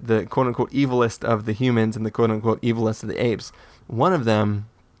 the quote unquote evilest of the humans and the quote unquote evilest of the apes, one of them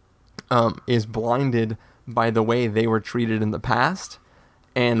is blinded by the way they were treated in the past.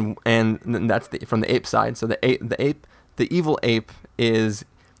 And that's from the ape side. So the evil ape is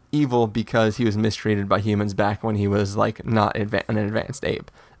evil because he was mistreated by humans back when he was like not an advanced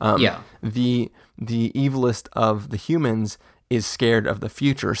ape. The evilest of the humans is scared of the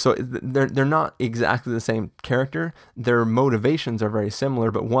future. So they're not exactly the same character. Their motivations are very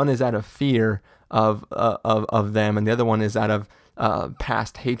similar, but one is out of fear of them, and the other one is out of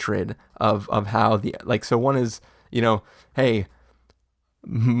past hatred of how so one is, hey,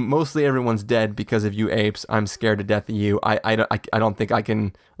 mostly everyone's dead because of you apes. I'm scared to death of you. I don't think I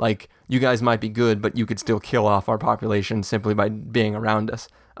can, like, you guys might be good, but you could still kill off our population simply by being around us.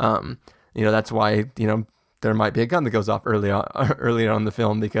 That's why, there might be a gun that goes off early on in the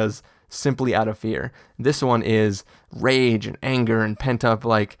film, because simply out of fear. This one is rage and anger and pent up,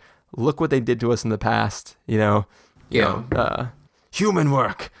 like, look what they did to us in the past, human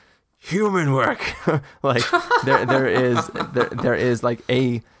work. Like there is like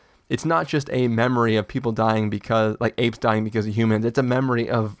it's not just a memory of people dying because, like, apes dying because of humans. It's a memory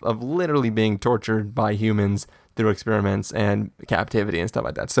of literally being tortured by humans through experiments and captivity and stuff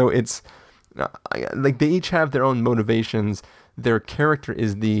like that. So it's like they each have their own motivations. Their character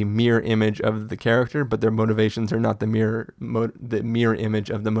is the mirror image of the character, but their motivations are not the mirror image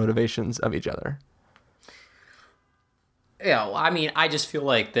of the motivations of each other. Yeah, well, I mean, I just feel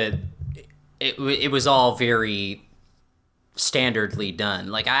like that it was all very standardly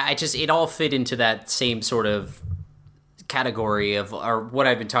done. Like, it all fit into that same sort of category of, or what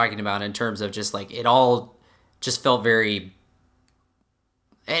I've been talking about in terms of just like, it all just felt very,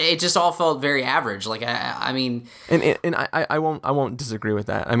 it just all felt very average. Like, I mean, and I won't disagree with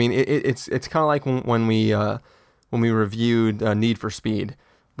that. I mean, it's kind of like when we reviewed Need for Speed,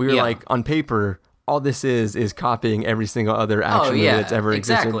 we were like, on paper, all this is copying every single other action movie that's ever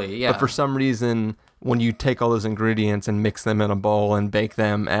existed. Yeah. But for some reason, when you take all those ingredients and mix them in a bowl and bake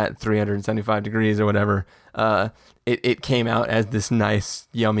them at 375 degrees or whatever, it came out as this nice,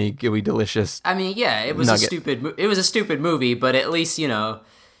 yummy, gooey, delicious. I mean, yeah, it was nugget. a stupid movie, but at least, it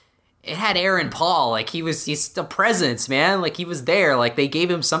had Aaron Paul. Like, he's a presence, man. Like, he was there. Like, they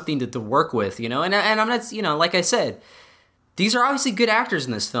gave him something to work with, and I'm not, like I said, these are obviously good actors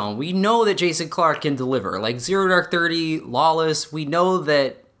in this film. We know that Jason Clarke can deliver. Like, Zero Dark 30, Lawless, we know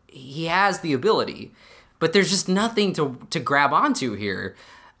that he has the ability. But there's just nothing to grab onto here.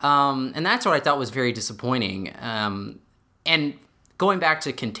 And that's what I thought was very disappointing. And going back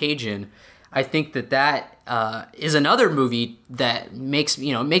to Contagion, I think that is another movie that makes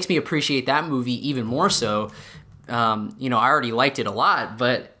me appreciate that movie even more so. I already liked it a lot,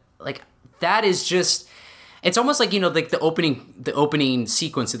 but like, that is just... It's almost like, like the opening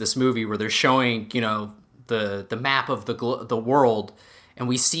sequence of this movie where they're showing, the map of the world, and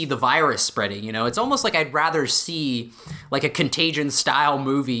we see the virus spreading. It's almost like I'd rather see like a Contagion style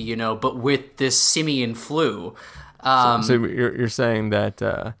movie, but with this simian flu. So you're saying that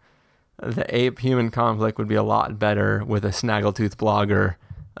the ape-human conflict would be a lot better with a snaggletooth blogger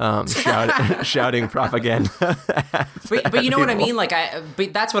shouting propaganda. but you know what I mean? Like,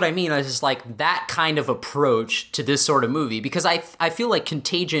 but that's what I mean. I just like that kind of approach to this sort of movie, because I feel like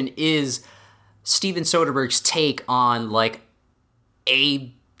Contagion is Steven Soderbergh's take on like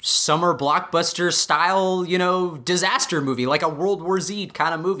a summer blockbuster style, disaster movie, like a World War Z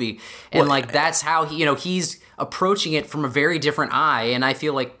kind of movie. And like, that's how he's approaching it from a very different eye. And I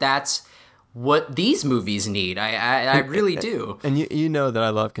feel like that's what these movies need. I really do. And you know that I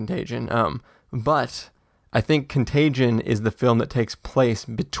love Contagion. But I think Contagion is the film that takes place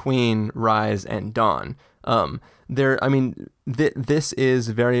between Rise and Dawn. This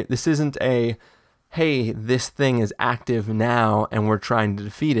isn't a hey, this thing is active now and we're trying to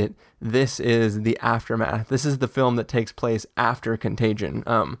defeat it. This is the aftermath. This is the film that takes place after Contagion.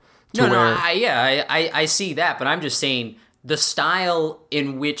 I see that, but I'm just saying the style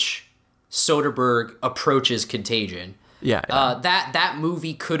in which Soderbergh approaches Contagion. That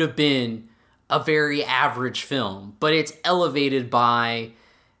movie could have been a very average film, but it's elevated by,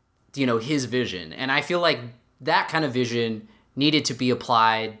 his vision. And I feel like that kind of vision needed to be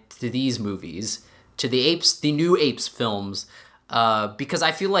applied to these movies, to the new Apes films, because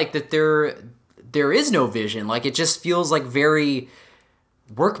I feel like that there is no vision. Like, it just feels like very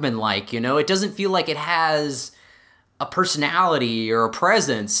workmanlike, it doesn't feel like it has a personality or a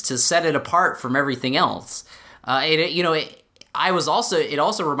presence to set it apart from everything else. It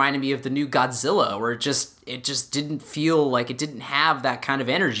also reminded me of the new Godzilla, where it just didn't feel like it didn't have that kind of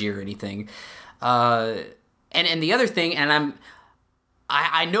energy or anything. And the other thing, and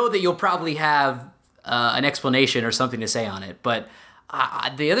I know that you'll probably have an explanation or something to say on it, but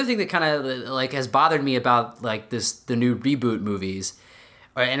the other thing that kind of like has bothered me about like the new reboot movies,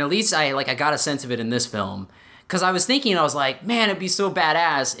 and at least I got a sense of it in this film, because I was thinking, I was like, man, it'd be so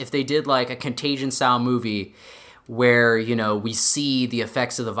badass if they did like a Contagion style movie where, we see the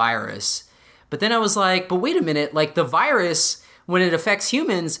effects of the virus. But then I was like, but wait a minute, like the virus, when it affects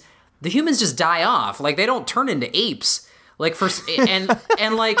humans, the humans just die off. Like, they don't turn into apes. Like, and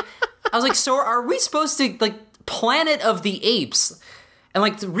like, I was like, so are we supposed to, like, Planet of the Apes? And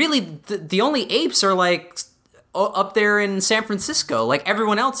like, really, the only apes are like up there in San Francisco. Like,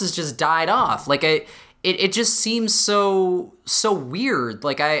 everyone else has just died off. Like, it just seems so weird.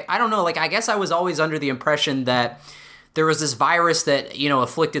 Like, I don't know. Like, I guess I was always under the impression that there was this virus that,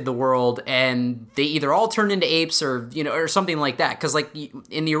 afflicted the world, and they either all turned into apes or, or something like that. Because, like,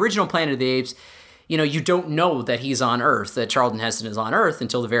 in the original Planet of the Apes, you don't know that he's on Earth, that Charlton Heston is on Earth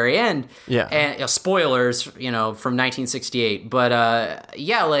until the very end. Yeah. And spoilers, from 1968. But,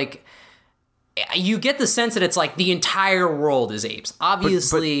 like, you get the sense that it's like the entire world is apes.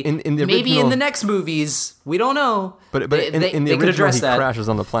 Obviously, but in the maybe original, in the next movies, we don't know. But in the original, he crashes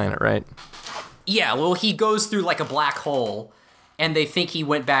on the planet, right? Yeah, well, he goes through like a black hole, and they think he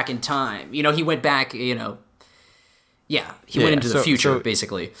went back in time. He went back, he went into the future,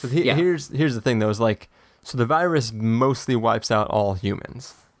 basically. So here's the thing, though, is like, so the virus mostly wipes out all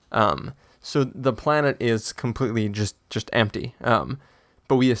humans. So the planet is completely just empty.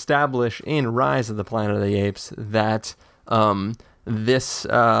 But we establish in Rise of the Planet of the Apes that this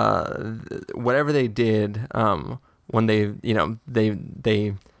whatever they did when they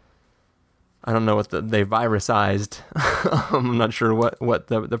I don't know what they virusized. I'm not sure what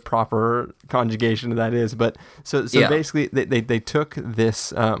the proper conjugation of that is, but so basically they took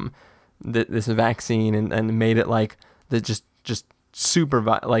this this vaccine and made it like the just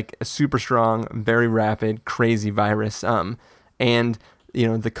super strong, very rapid, crazy virus. And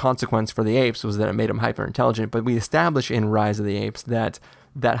the consequence for the apes was that it made them hyper intelligent. But we establish in Rise of the Apes that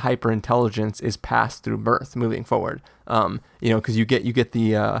hyper intelligence is passed through birth moving forward. Because you get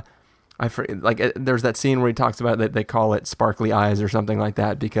the there's that scene where he talks about that they call it sparkly eyes or something like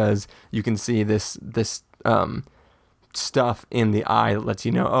that, because you can see this stuff in the eye that lets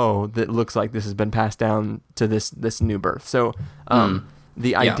that looks like this has been passed down to this new birth. So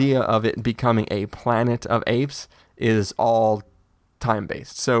the idea of it becoming a planet of apes is all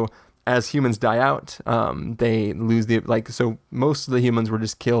time-based. So as humans die out, they lose so most of the humans were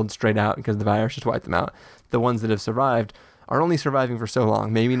just killed straight out because the virus just wiped them out. The ones that have survived are only surviving for so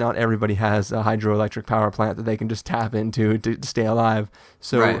long. Maybe not everybody has a hydroelectric power plant that they can just tap into to stay alive.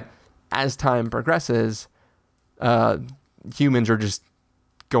 So as time progresses, humans are just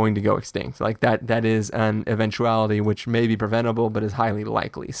going to go extinct. Like that is an eventuality which may be preventable, but is highly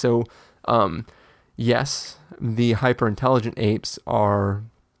likely. So, yes, the hyper-intelligent apes are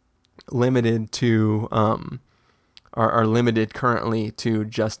limited to are limited currently to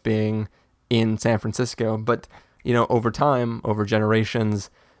just being in San Francisco, but over time, over generations,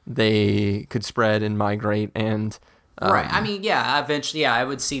 they could spread and migrate and right. I mean, eventually, I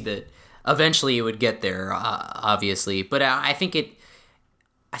would see that eventually it would get there, obviously, but I think it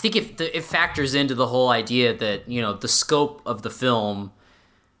factors into the whole idea that the scope of the film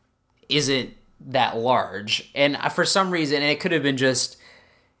isn't that large, and for some reason, and it could have been just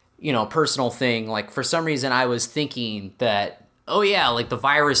personal thing, like for some reason I was thinking that like the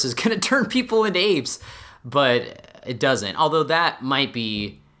virus is gonna turn people into apes, but it doesn't. Although that might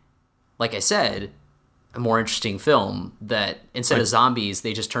be, like I said, a more interesting film, that instead of zombies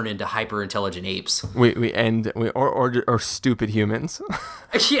they just turn into hyper intelligent apes. Or stupid humans.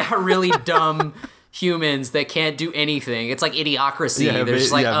 Yeah, really dumb humans that can't do anything. It's like Idiocracy. Yeah, They're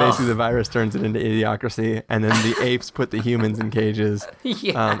just like, basically the virus turns it into Idiocracy, and then the apes put the humans in cages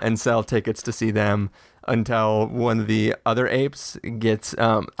and sell tickets to see them until one of the other apes gets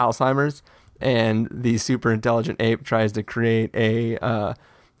Alzheimer's, and the super intelligent ape tries to create a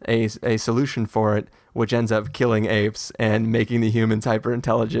solution for it, which ends up killing apes and making the humans hyper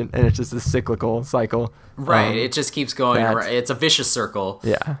intelligent, and it's just a cyclical cycle. Right, it just keeps going. It's a vicious circle.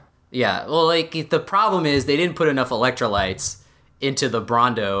 Yeah. Yeah, well, like, the problem is they didn't put enough electrolytes into the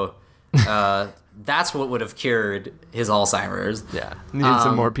Brondo. That's what would have cured his Alzheimer's. Yeah, needed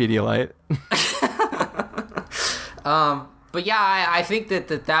some more Pedialyte. But yeah, I think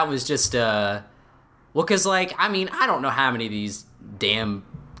that was just, well, because, like, I mean, I don't know how many of these damn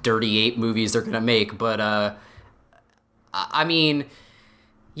Dirty Ape movies they're going to make, but, I mean,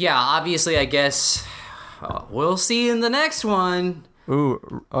 yeah, obviously, I guess, we'll see in the next one.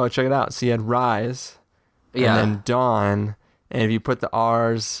 Ooh, oh, check it out. So you had Rise, and then Dawn, and if you put the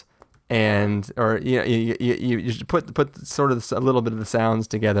R's or you just put sort of a little bit of the sounds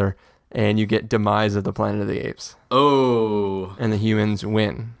together, and you get Demise of the Planet of the Apes. Oh. And the humans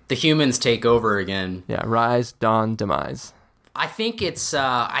win. The humans take over again. Yeah, Rise, Dawn, Demise. I think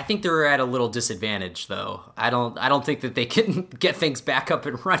I think they're at a little disadvantage, though. I don't think that they can get things back up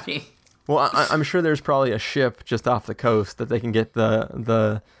and running. Well, I'm sure there's probably a ship just off the coast that they can get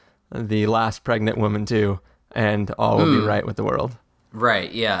the last pregnant woman to, and all will be right with the world.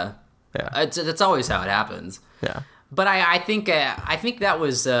 Right. Yeah. Yeah. That's always how it happens. Yeah. But I think that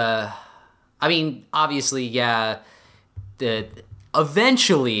was. I mean, obviously, yeah.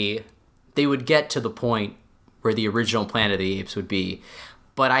 Eventually, they would get to the point where the original Planet of the Apes would be.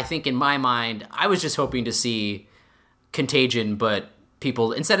 But I think in my mind, I was just hoping to see Contagion, but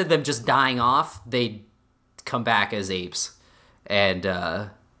people, instead of them just dying off, they'd come back as apes. And I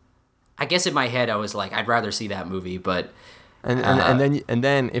guess in my head I was like, I'd rather see that movie, but and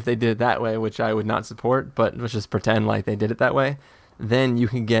then if they did it that way, which I would not support, but let's just pretend like they did it that way, then you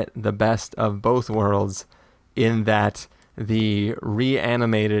can get the best of both worlds, in that the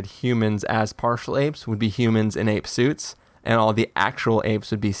reanimated humans as partial apes would be humans in ape suits, and all the actual apes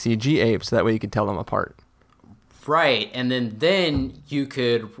would be CG apes, so that way you could tell them apart. Right, and then you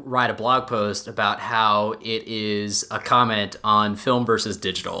could write a blog post about how it is a comment on film versus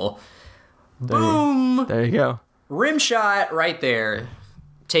digital. Boom! There you go. Rim shot right there.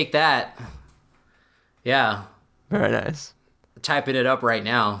 Take that. Yeah. Very nice. Typing it up right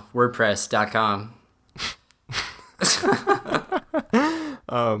now. WordPress.com.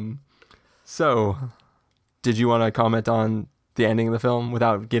 So, did you want to comment on the ending of the film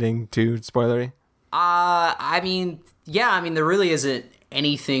without getting too spoilery? I mean, there really isn't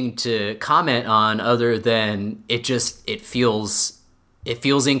anything to comment on other than it feels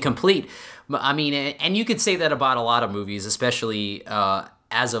incomplete. I mean, and you could say that about a lot of movies, especially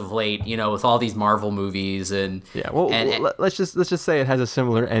as of late, with all these Marvel movies and let's just say it has a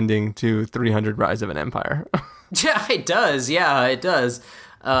similar ending to 300 Rise of an Empire. Yeah, it does. Yeah, it does.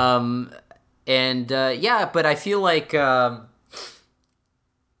 But I feel like.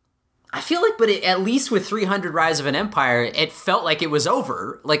 But at least with 300 Rise of an Empire, it felt like it was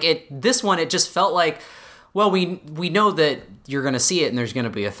over. Like this one, it just felt like, well, we know that you're going to see it and there's going to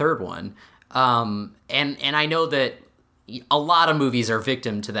be a third one. And I know that a lot of movies are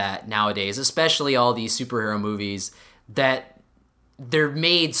victim to that nowadays, especially all these superhero movies that they're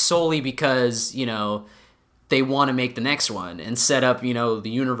made solely because, they want to make the next one and set up, the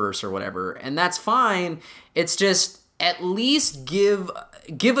universe or whatever. And that's fine. It's just, at least give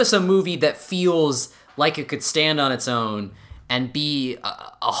us a movie that feels like it could stand on its own and be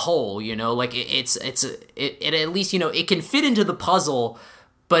a whole, like it at least, it can fit into the puzzle,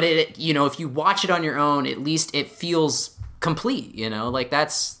 but it, if you watch it on your own, at least it feels complete, like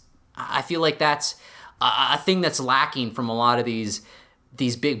I feel like that's a thing that's lacking from a lot of these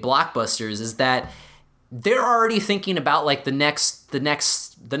big blockbusters, is that they're already thinking about like the next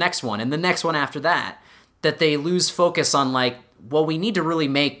one and the next one after that they lose focus on like, well, we need to really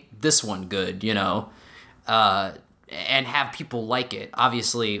make this one good, and have people like it.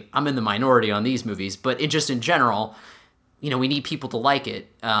 Obviously, I'm in the minority on these movies, but just in general, we need people to like it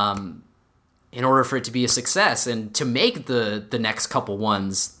in order for it to be a success and to make the next couple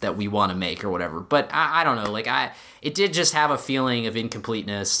ones that we want to make or whatever. But I don't know, like it did just have a feeling of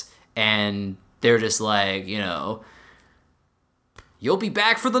incompleteness, and they're just like, you'll be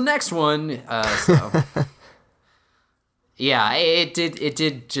back for the next one. So yeah, it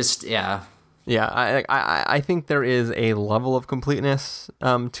did just, yeah. Yeah, I think there is a level of completeness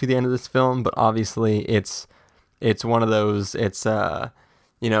to the end of this film, but obviously it's one of those, it's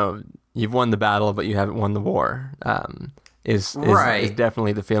you've won the battle, but you haven't won the war. Is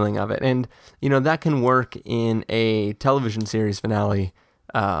definitely the feeling of it. And, that can work in a television series finale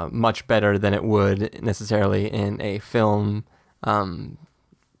much better than it would necessarily in a film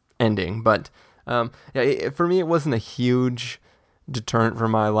ending. But for me, it wasn't a huge deterrent for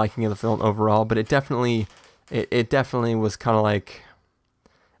my liking of the film overall, but it definitely was kind of like,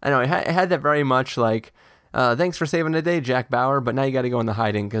 I don't know, it had that very much like, thanks for saving the day, Jack Bauer, but now you got to go into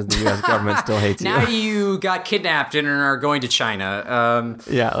hiding because the U.S. government still hates you. Now you got kidnapped and are going to China.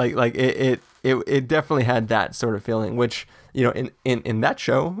 Yeah, like it definitely had that sort of feeling, which, in that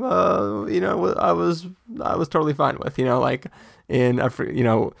show, I was totally fine with,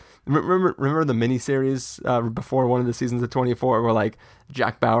 remember the miniseries before one of the seasons of 24 where like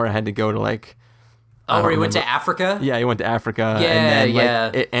Jack Bauer had to go to like, where he went to Africa? Yeah, he went to Africa. Yeah, and then,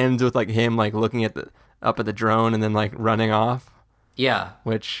 yeah. It ends with like him like looking up at the drone and then like running off. Yeah.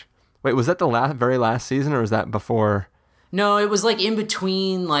 Wait, was that the very last season, or was that before? No, it was like in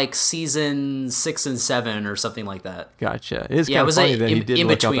between like season 6 and 7 or something like that. Gotcha. It is kind of funny that he did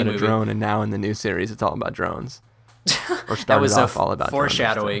look up at a drone, and now in the new series it's all about drones. Or started off all about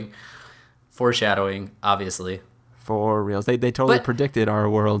foreshadowing. Foreshadowing, obviously. For reals. They totally predicted our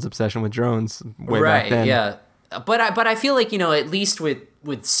world's obsession with drones way back then. Right, yeah. But I feel like, at least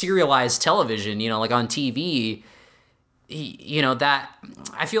with serialized television, like on TV, that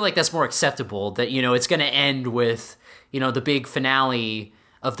I feel like that's more acceptable, that, it's going to end with, the big finale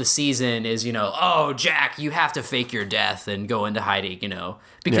of the season is, oh, Jack, you have to fake your death and go into hiding,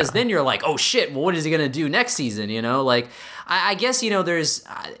 because then you're like, oh shit, well, what is he going to do next season? Like, I guess,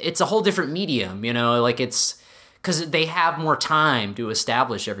 it's a whole different medium, like it's because they have more time to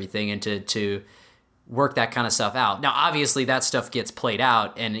establish everything and to work that kind of stuff out. Now, obviously, that stuff gets played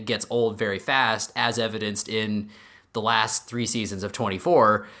out and it gets old very fast, as evidenced in the last 3 seasons of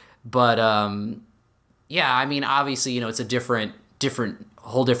 24. But yeah, I mean, obviously, it's a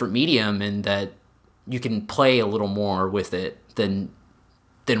whole different medium, and that you can play a little more with it than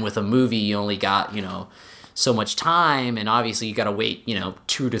with a movie. You only got so much time, and obviously you got to wait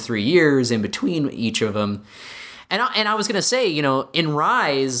 2 to 3 years in between each of them. And I was gonna say, in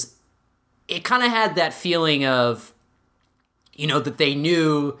Rise, it kind of had that feeling of, that they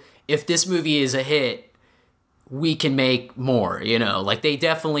knew if this movie is a hit, we can make more, like they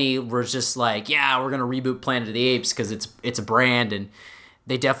definitely were just like, yeah, we're going to reboot Planet of the Apes because it's a brand. And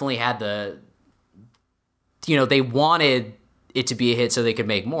they definitely had they wanted it to be a hit so they could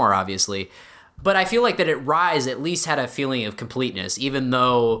make more, obviously. But I feel like that at Rise at least had a feeling of completeness, even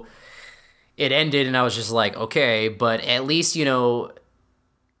though it ended and I was just like, okay, but at least, you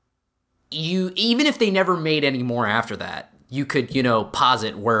even if they never made any more after that, you could,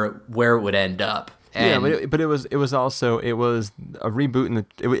 posit where it would end up. And but it was a reboot, and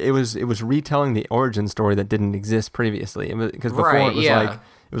it was retelling the origin story that didn't exist previously. Because before it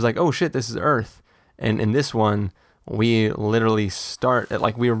was like, oh shit, this is Earth, and in this one we literally start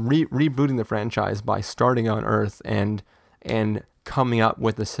like we were rebooting the franchise by starting on Earth and coming up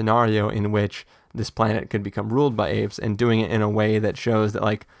with a scenario in which this planet could become ruled by apes, and doing it in a way that shows that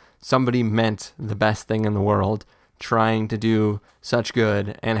like somebody meant the best thing in the world, trying to do such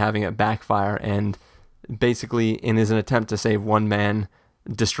good and having it backfire, and basically in an attempt to save one man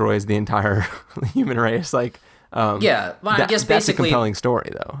destroys the entire human race. Like, I guess that's basically a compelling story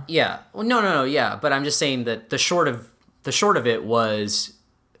though. Yeah. Well, no. Yeah. But I'm just saying that the short of it was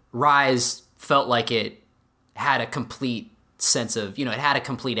Rise felt like it had a complete sense of, it had a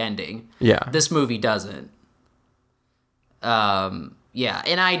complete ending. Yeah. This movie doesn't. Yeah,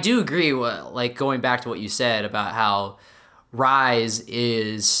 and I do agree, like, going back to what you said about how Rise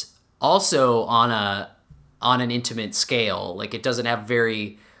is also on an intimate scale. Like, it doesn't have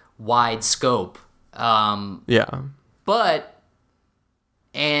very wide scope. Yeah. But,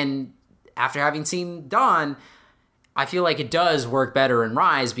 and after having seen Dawn, I feel like it does work better in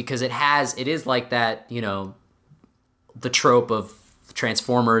Rise because it is like that, the trope of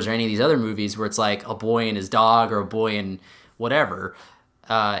Transformers or any of these other movies where it's like a boy and his dog or a boy and whatever.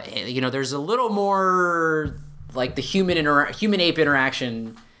 There's a little more like the human ape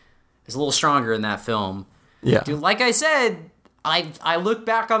interaction is a little stronger in that film. Yeah. Dude, like I said, I look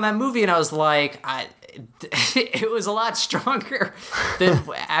back on that movie and I was like, it was a lot stronger than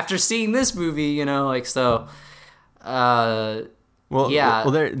after seeing this movie, so. Well,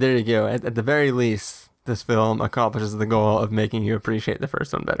 there you go. At the very least, this film accomplishes the goal of making you appreciate the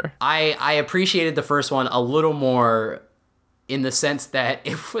first one better. I appreciated the first one a little more, in the sense that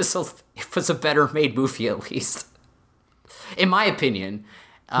it was a better made movie, at least, in my opinion.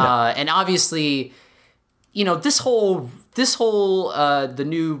 And obviously, this whole the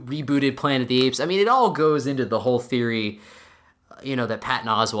new rebooted Planet of the Apes, I mean, it all goes into the whole theory, that Patton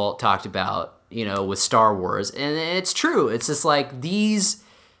Oswalt talked about, with Star Wars. And it's true. It's just like these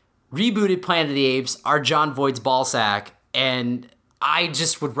rebooted Planet of the Apes are Jon Voight's ballsack, and I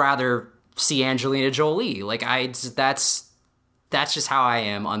just would rather see Angelina Jolie. Like, that's just how I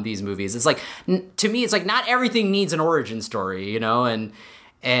am on these movies. It's like, to me, it's like not everything needs an origin story, and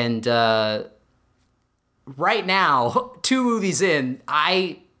right now, 2 movies in,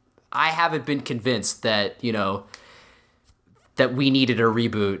 I haven't been convinced that, that we needed a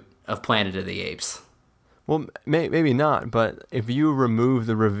reboot of Planet of the Apes. Well, maybe not, but if you remove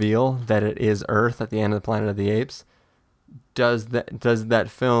the reveal that it is Earth at the end of Planet of the Apes, does that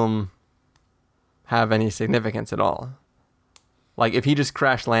film have any significance at all? Like, if he just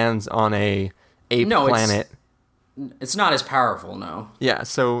crash lands on a ape planet... It's not as powerful, no. Yeah,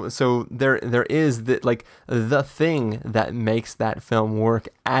 so there is the thing that makes that film work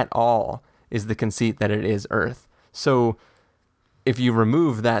at all is the conceit that it is Earth. So if you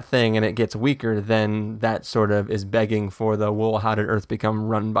remove that thing and it gets weaker, then that sort of is begging for the, well, how did Earth become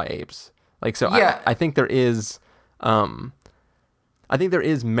run by apes? Like, so yeah. I think there is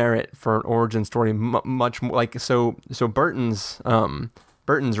merit for an origin story much more, like, so Burton's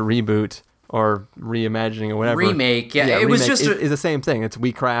reboot or reimagining or whatever. Remake, yeah. It was just... is the same thing. It's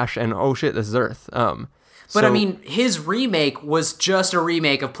we crash and, oh shit, this is Earth. But I mean, his remake was just a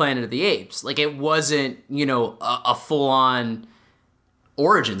remake of Planet of the Apes. Like, it wasn't, a full-on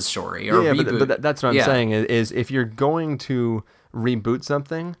origin story or reboot. But that's what I'm saying is if you're going to reboot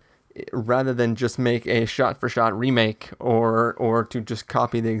something, rather than just make a shot-for-shot remake or to just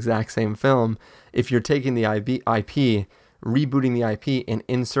copy the exact same film, if you're taking the IP, rebooting the IP and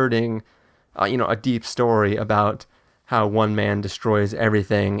inserting... a deep story about how one man destroys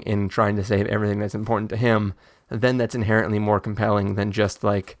everything in trying to save everything that's important to him, then that's inherently more compelling than just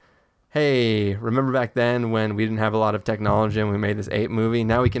like, hey, remember back then when we didn't have a lot of technology and we made this ape movie?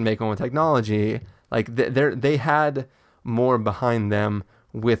 Now we can make one with technology. Like, they had more behind them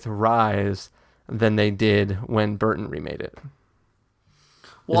with Rise than they did when Burton remade it.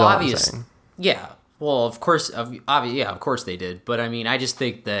 Well, obviously, yeah. Well, of course they did. But I mean, I just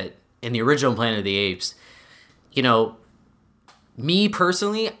think that in the original Planet of the Apes, me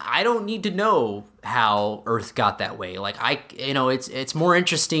personally, I don't need to know how Earth got that way. Like, it's more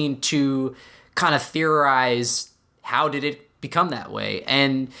interesting to kind of theorize how did it become that way.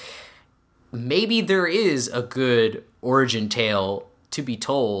 And maybe there is a good origin tale to be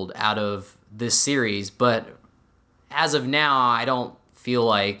told out of this series, but as of now, I don't feel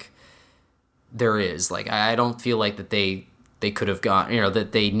like there is. Like, I don't feel like that they could have gone,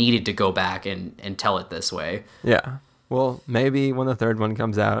 that they needed to go back and tell it this way. Yeah. Well, maybe when the third one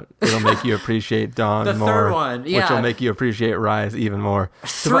comes out, it'll make you appreciate Dawn more. The third one, yeah. Which will make you appreciate Rise even more.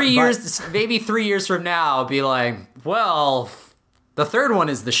 3 years, maybe 3 years from now, I'll be like, well, the third one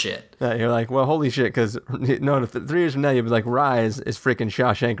is the shit. Yeah, you're like, well, holy shit, because 3 years from now, you'll be like, Rise is freaking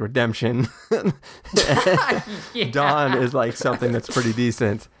Shawshank Redemption. Yeah. Dawn is like something that's pretty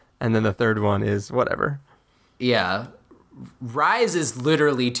decent, and then the third one is whatever. Yeah. Rise is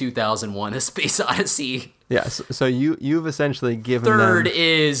literally 2001: A Space Odyssey. Yeah, so you've essentially given third them...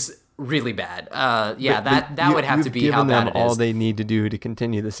 is really bad. That would have to be how bad it is. You've given them all they need to do to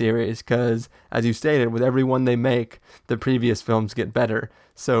continue the series, because, as you stated, with every one they make, the previous films get better.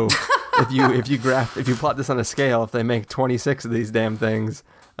 So if you plot this on a scale, if they make 26 of these damn things,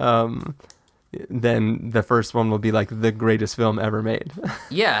 then the first one will be like the greatest film ever made.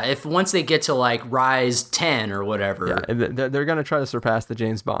 Yeah, if once they get to like Rise 10 or whatever. Yeah, they're going to try to surpass the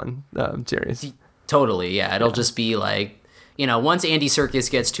James Bond series. Totally, yeah. It'll just be like, once Andy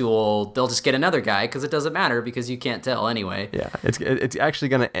Serkis gets too old, they'll just get another guy because it doesn't matter because you can't tell anyway. Yeah, it's actually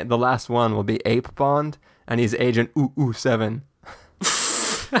going to, the last one will be Ape Bond, and he's Agent 7.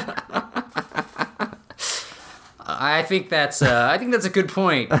 I think that's a good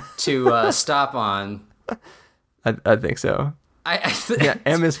point to stop on. I think so. Yeah,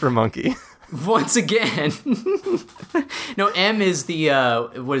 M is for monkey. Once again. No, M is the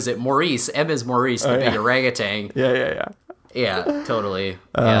what is it? Maurice. M is Maurice, the big orangutan. Yeah. Yeah, totally.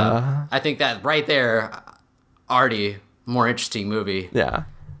 Yeah. I think that right there, already more interesting movie. Yeah.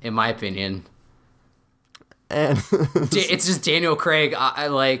 In my opinion. And it's just Daniel Craig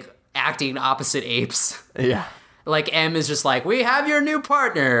like acting opposite apes. Yeah. Like, M is just like, we have your new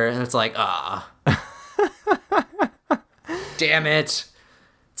partner. And it's like, damn it.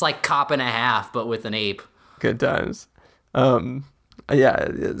 It's like Cop and a Half, but with an ape. Good times. Yeah,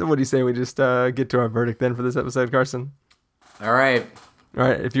 what do you say we just get to our verdict then for this episode, Carson? All right. All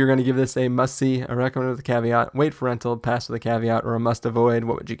right, if you're going to give this a must-see, a recommend with a caveat, wait for rental, pass with a caveat, or a must-avoid,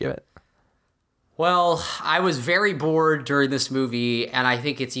 what would you give it? Well, I was very bored during this movie, and I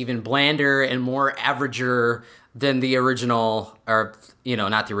think it's even blander and more averager than the original, or,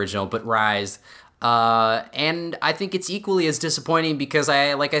 not the original, but Rise. And I think it's equally as disappointing because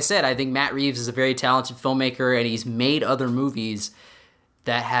like I said, I think Matt Reeves is a very talented filmmaker, and he's made other movies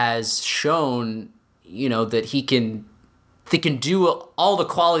that has shown, that he can do all the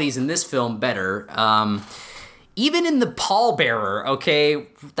qualities in this film better. Even in The Pallbearer, okay,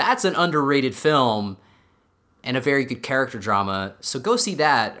 that's an underrated film and a very good character drama. So go see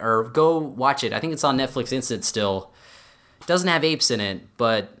that or go watch it. I think it's on Netflix Instant still. It doesn't have apes in it,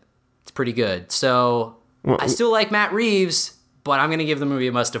 but it's pretty good. So I still like Matt Reeves, but I'm going to give the movie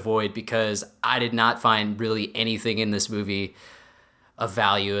a must avoid because I did not find really anything in this movie of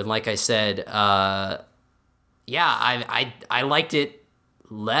value. And like I said, I liked it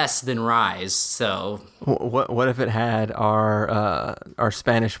less than Rise. So what if it had our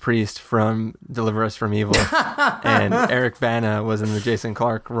Spanish priest from Deliver Us from Evil, and Eric Bana was in the Jason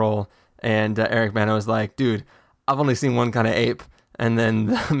Clarke role, and Eric Bana was like, dude, I've only seen one kind of ape. And then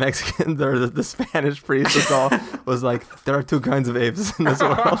the Mexican, the Spanish priest was like, there are two kinds of apes in this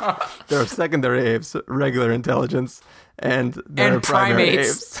world. There are secondary apes, regular intelligence, and there are primary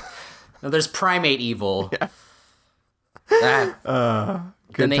apes. No, there's primate evil. Yeah.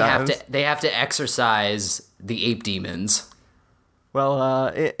 Then they have to exorcise the ape demons.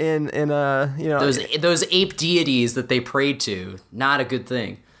 Well, those ape deities that they prayed to, not a good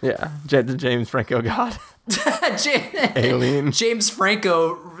thing. Yeah, the James Franco God. Alien. James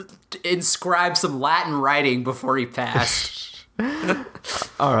Franco inscribed some Latin writing before he passed.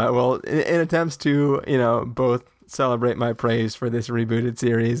 All right. Well, in attempts to both celebrate my praise for this rebooted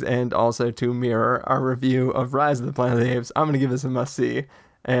series and also to mirror our review of Rise of the Planet of the Apes, I'm going to give this a must-see.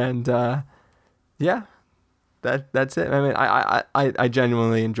 And that's it. I mean, I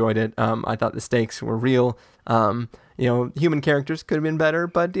genuinely enjoyed it. I thought the stakes were real. Human characters could have been better,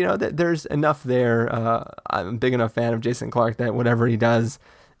 but there's enough there. I'm a big enough fan of Jason Clarke that whatever he does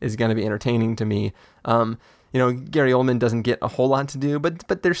is going to be entertaining to me. Gary Oldman doesn't get a whole lot to do,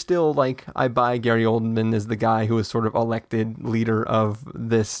 but there's still, like, I buy Gary Oldman as the guy who is sort of elected leader of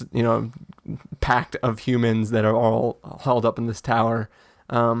this, pact of humans that are all held up in this tower.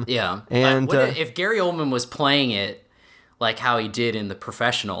 And if Gary Oldman was playing it like how he did in The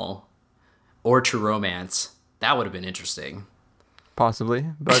Professional or True Romance, that would have been interesting. Possibly,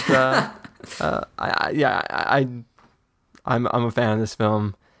 but I'm a fan of this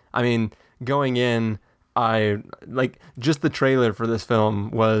film. I mean, going in, I like just the trailer for this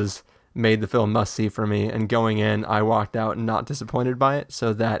film made the film must see for me, and going in, I walked out not disappointed by it.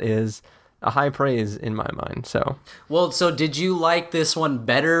 So that is a high praise in my mind. So did you like this one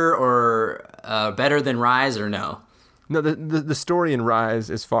better or better than Rise or no? No, the story in Rise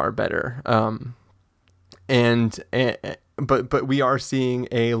is far better. But we are seeing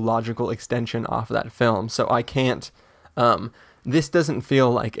a logical extension off of that film. So I can't. This doesn't feel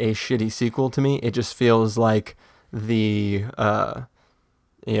like a shitty sequel to me. It just feels like the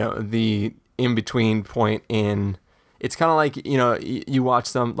in between point in. It's kind of like, you watch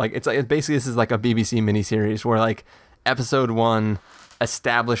some, like, it's like, basically this is like a BBC miniseries where, like, episode 1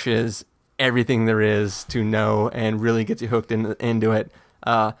 establishes everything there is to know and really gets you hooked into it.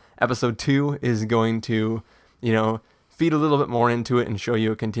 Episode 2 is going to, feed a little bit more into it and show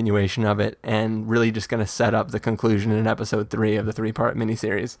you a continuation of it, and really just going to set up the conclusion in episode 3 of the 3-part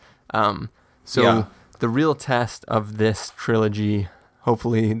miniseries. The real test of this trilogy,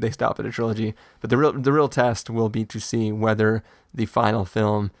 hopefully they stop at a trilogy, but the real test will be to see whether the final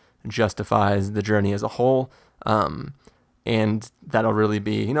film justifies the journey as a whole. And that'll really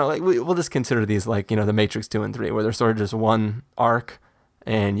be, we'll just consider these like, The Matrix 2 and 3, where they're sort of just one arc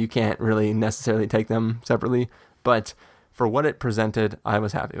and you can't really necessarily take them separately. But for what it presented, I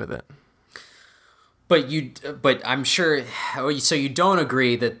was happy with it. But I'm sure, so you don't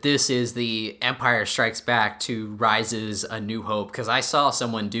agree that this is the Empire Strikes Back to Rise's A New Hope? Because I saw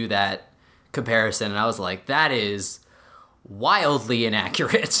someone do that comparison, and I was like, that is wildly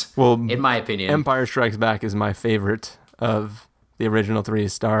inaccurate, in my opinion. Empire Strikes Back is my favorite of the original 3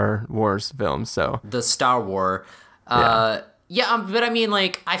 Star Wars films, so. The Star War. But I mean,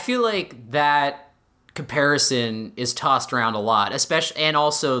 like, I feel like that comparison is tossed around a lot, especially, and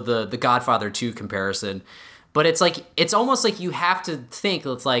also the Godfather 2 comparison. But it's like, it's almost like you have to think,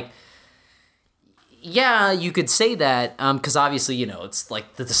 it's like, yeah, you could say that, because obviously, it's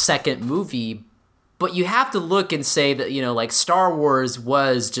like the second movie, but you have to look and say that, like, Star Wars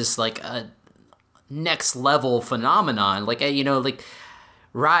was just like a next level phenomenon. Like, like,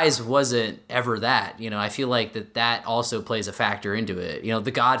 Rise wasn't ever that. I feel like that also plays a factor into it.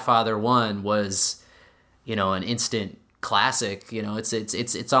 The Godfather 1 was, an instant classic.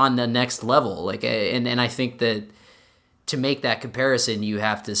 It's on the next level. And I think that to make that comparison, you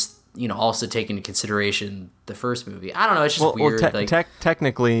have to, also take into consideration the first movie. I don't know. It's just weird.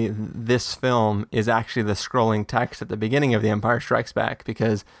 Technically, this film is actually the scrolling text at the beginning of The Empire Strikes Back,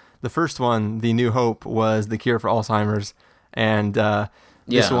 because the first one, The New Hope, was the cure for Alzheimer's, and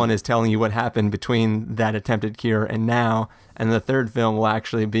this one is telling you what happened between that attempted cure and now. And the third film will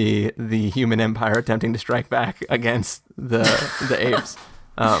actually be the human empire attempting to strike back against the apes.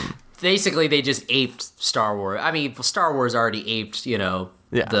 Basically, they just aped Star Wars. I mean, Star Wars already aped,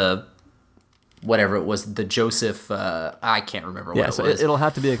 the whatever it was, the Joseph. I can't remember what it was. It'll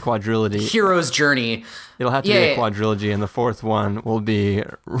have to be a quadrilogy. Hero's Journey. It'll have to be a quadrilogy, and the fourth one will be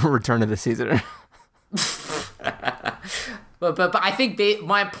Return of the Caesar. But I think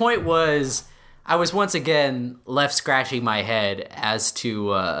my point was, I was once again left scratching my head as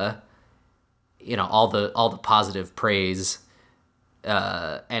to all the positive praise.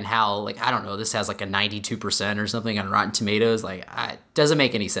 And how, I don't know, this has a 92% or something on Rotten Tomatoes. It doesn't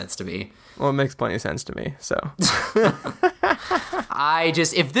make any sense to me. Well, it makes plenty of sense to me, so.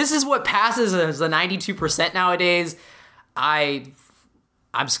 If this is what passes as a 92% nowadays, I'm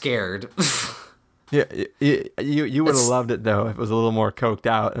scared. Yeah, you would have loved it, though, if it was a little more coked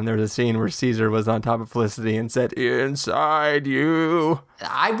out, and there was a scene where Caesar was on top of Felicity and said, "Inside you."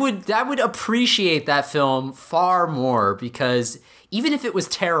 I would appreciate that film far more, because even if it was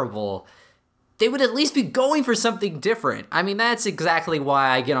terrible, they would at least be going for something different. I mean, that's exactly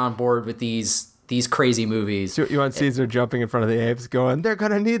why I get on board with these crazy movies. So you want Caesar jumping in front of the apes going, "They're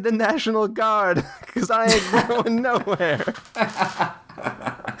going to need the National Guard because I ain't going nowhere."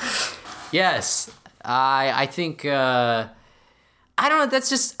 Yes. I think, I don't know, that's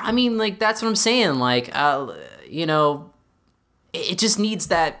just, that's what I'm saying. It just needs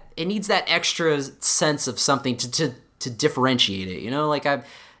that extra sense of something to differentiate it,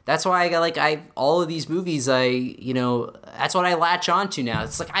 that's why I got, all of these movies, that's what I latch onto now.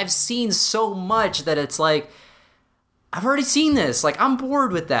 It's I've seen so much that it's I've already seen this. I'm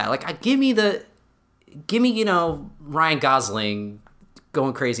bored with that. Give me, Ryan Gosling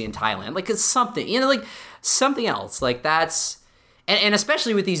going crazy in Thailand. It's something, something else. That's, and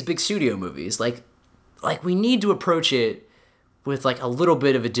especially with these big studio movies, we need to approach it with a little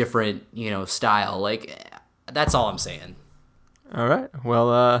bit of a different, style. That's all I'm saying. All right.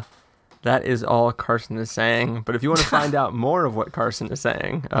 Well, that is all Carson is saying. But if you want to find out more of what Carson is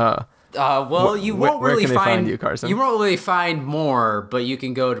saying, you won't really find you, Carson? You won't really find more, but you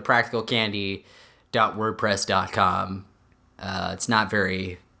can go to practicalcandy.wordpress.com. It's not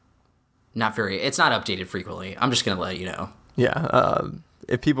updated frequently. I'm just going to let you know. Yeah.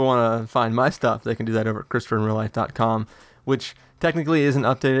 If people want to find my stuff, they can do that over at ChristopherInRealLife.com, which technically isn't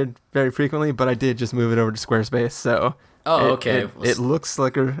updated very frequently, but I did just move it over to Squarespace, so. Okay. It looks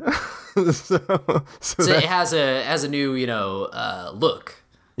slicker. so it has a new, look.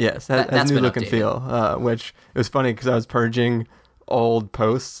 Yes, it has a new look and feel, which it was funny because I was purging old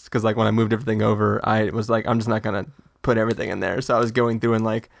posts, because when I moved everything over, I was I'm just not going to put everything in there. So I was going through and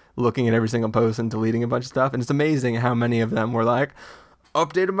looking at every single post and deleting a bunch of stuff. And it's amazing how many of them were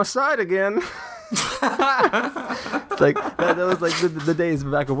updated my site again. It's that was the days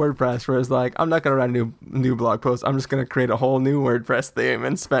back of WordPress where it's I'm not going to write a new blog post. I'm just going to create a whole new WordPress theme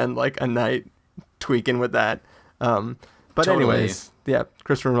and spend a night tweaking with that. But totally. Anyways, yeah,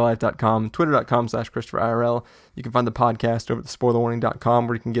 ChristopherInRealLife.com, Twitter.com/ChristopherIRL. You can find the podcast over at SpoilerWarning.com,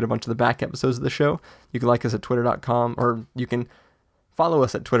 where you can get a bunch of the back episodes of the show. You can like us at Twitter.com, or you can follow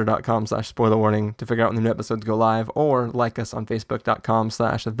us at Twitter.com/SpoilerWarning to figure out when the new episodes go live, or like us on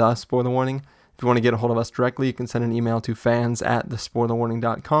Facebook.com/TheSpoilerWarning. If you want to get a hold of us directly, you can send an email to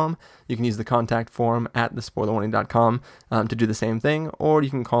fans@thespoilerwarning.com. You can use the contact form at thespoilerwarning.com to do the same thing, or you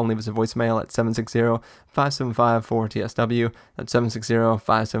can call and leave us a voicemail at 760-575-4TSW. That's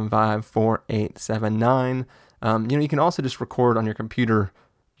 760-575-4879. You can also just record on your computer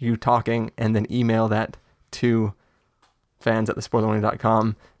you talking and then email that to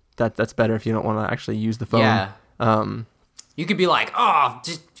fans@thespoilerwarning.com. That's better if you don't want to actually use the phone. Yeah. You could be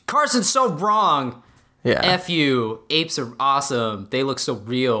Carson's so wrong. Yeah. F you. Apes are awesome. They look so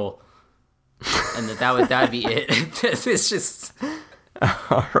real. And that'd be it. It's just.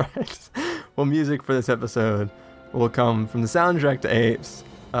 All right. Well, music for this episode will come from the soundtrack to Apes.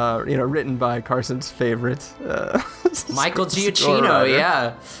 Written by Carson's favorite, Michael Giacchino.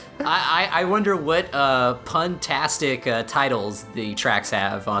 Yeah. I wonder what pun-tastic titles the tracks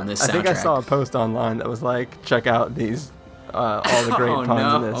have on this soundtrack. I think I saw a post online that was check out these all the great Oh, puns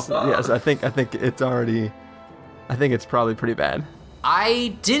no. in this. Yes, I think it's already. I think it's probably pretty bad.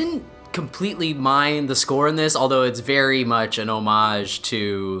 I didn't completely mind the score in this, although it's very much an homage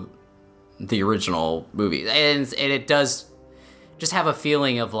to the original movie, and it does just have a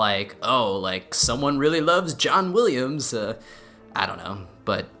feeling of like, oh, like someone really loves John Williams. I don't know,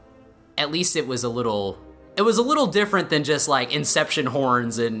 but at least it was a little different than just like Inception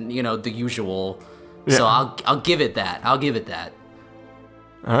horns and the usual. Yeah. So I'll give it that.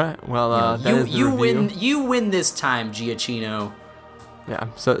 All right. Well, that is the you review. win. You win this time, Giacchino. Yeah.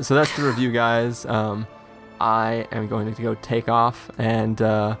 So that's the review, guys. I am going to go take off and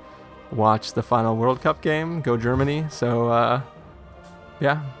watch the final World Cup game. Go Germany. So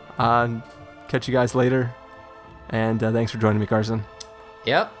yeah. Catch you guys later. And thanks for joining me, Carson.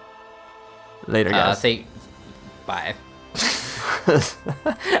 Yep. Later, guys. Bye.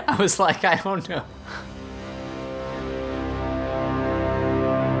 I was like, I don't know.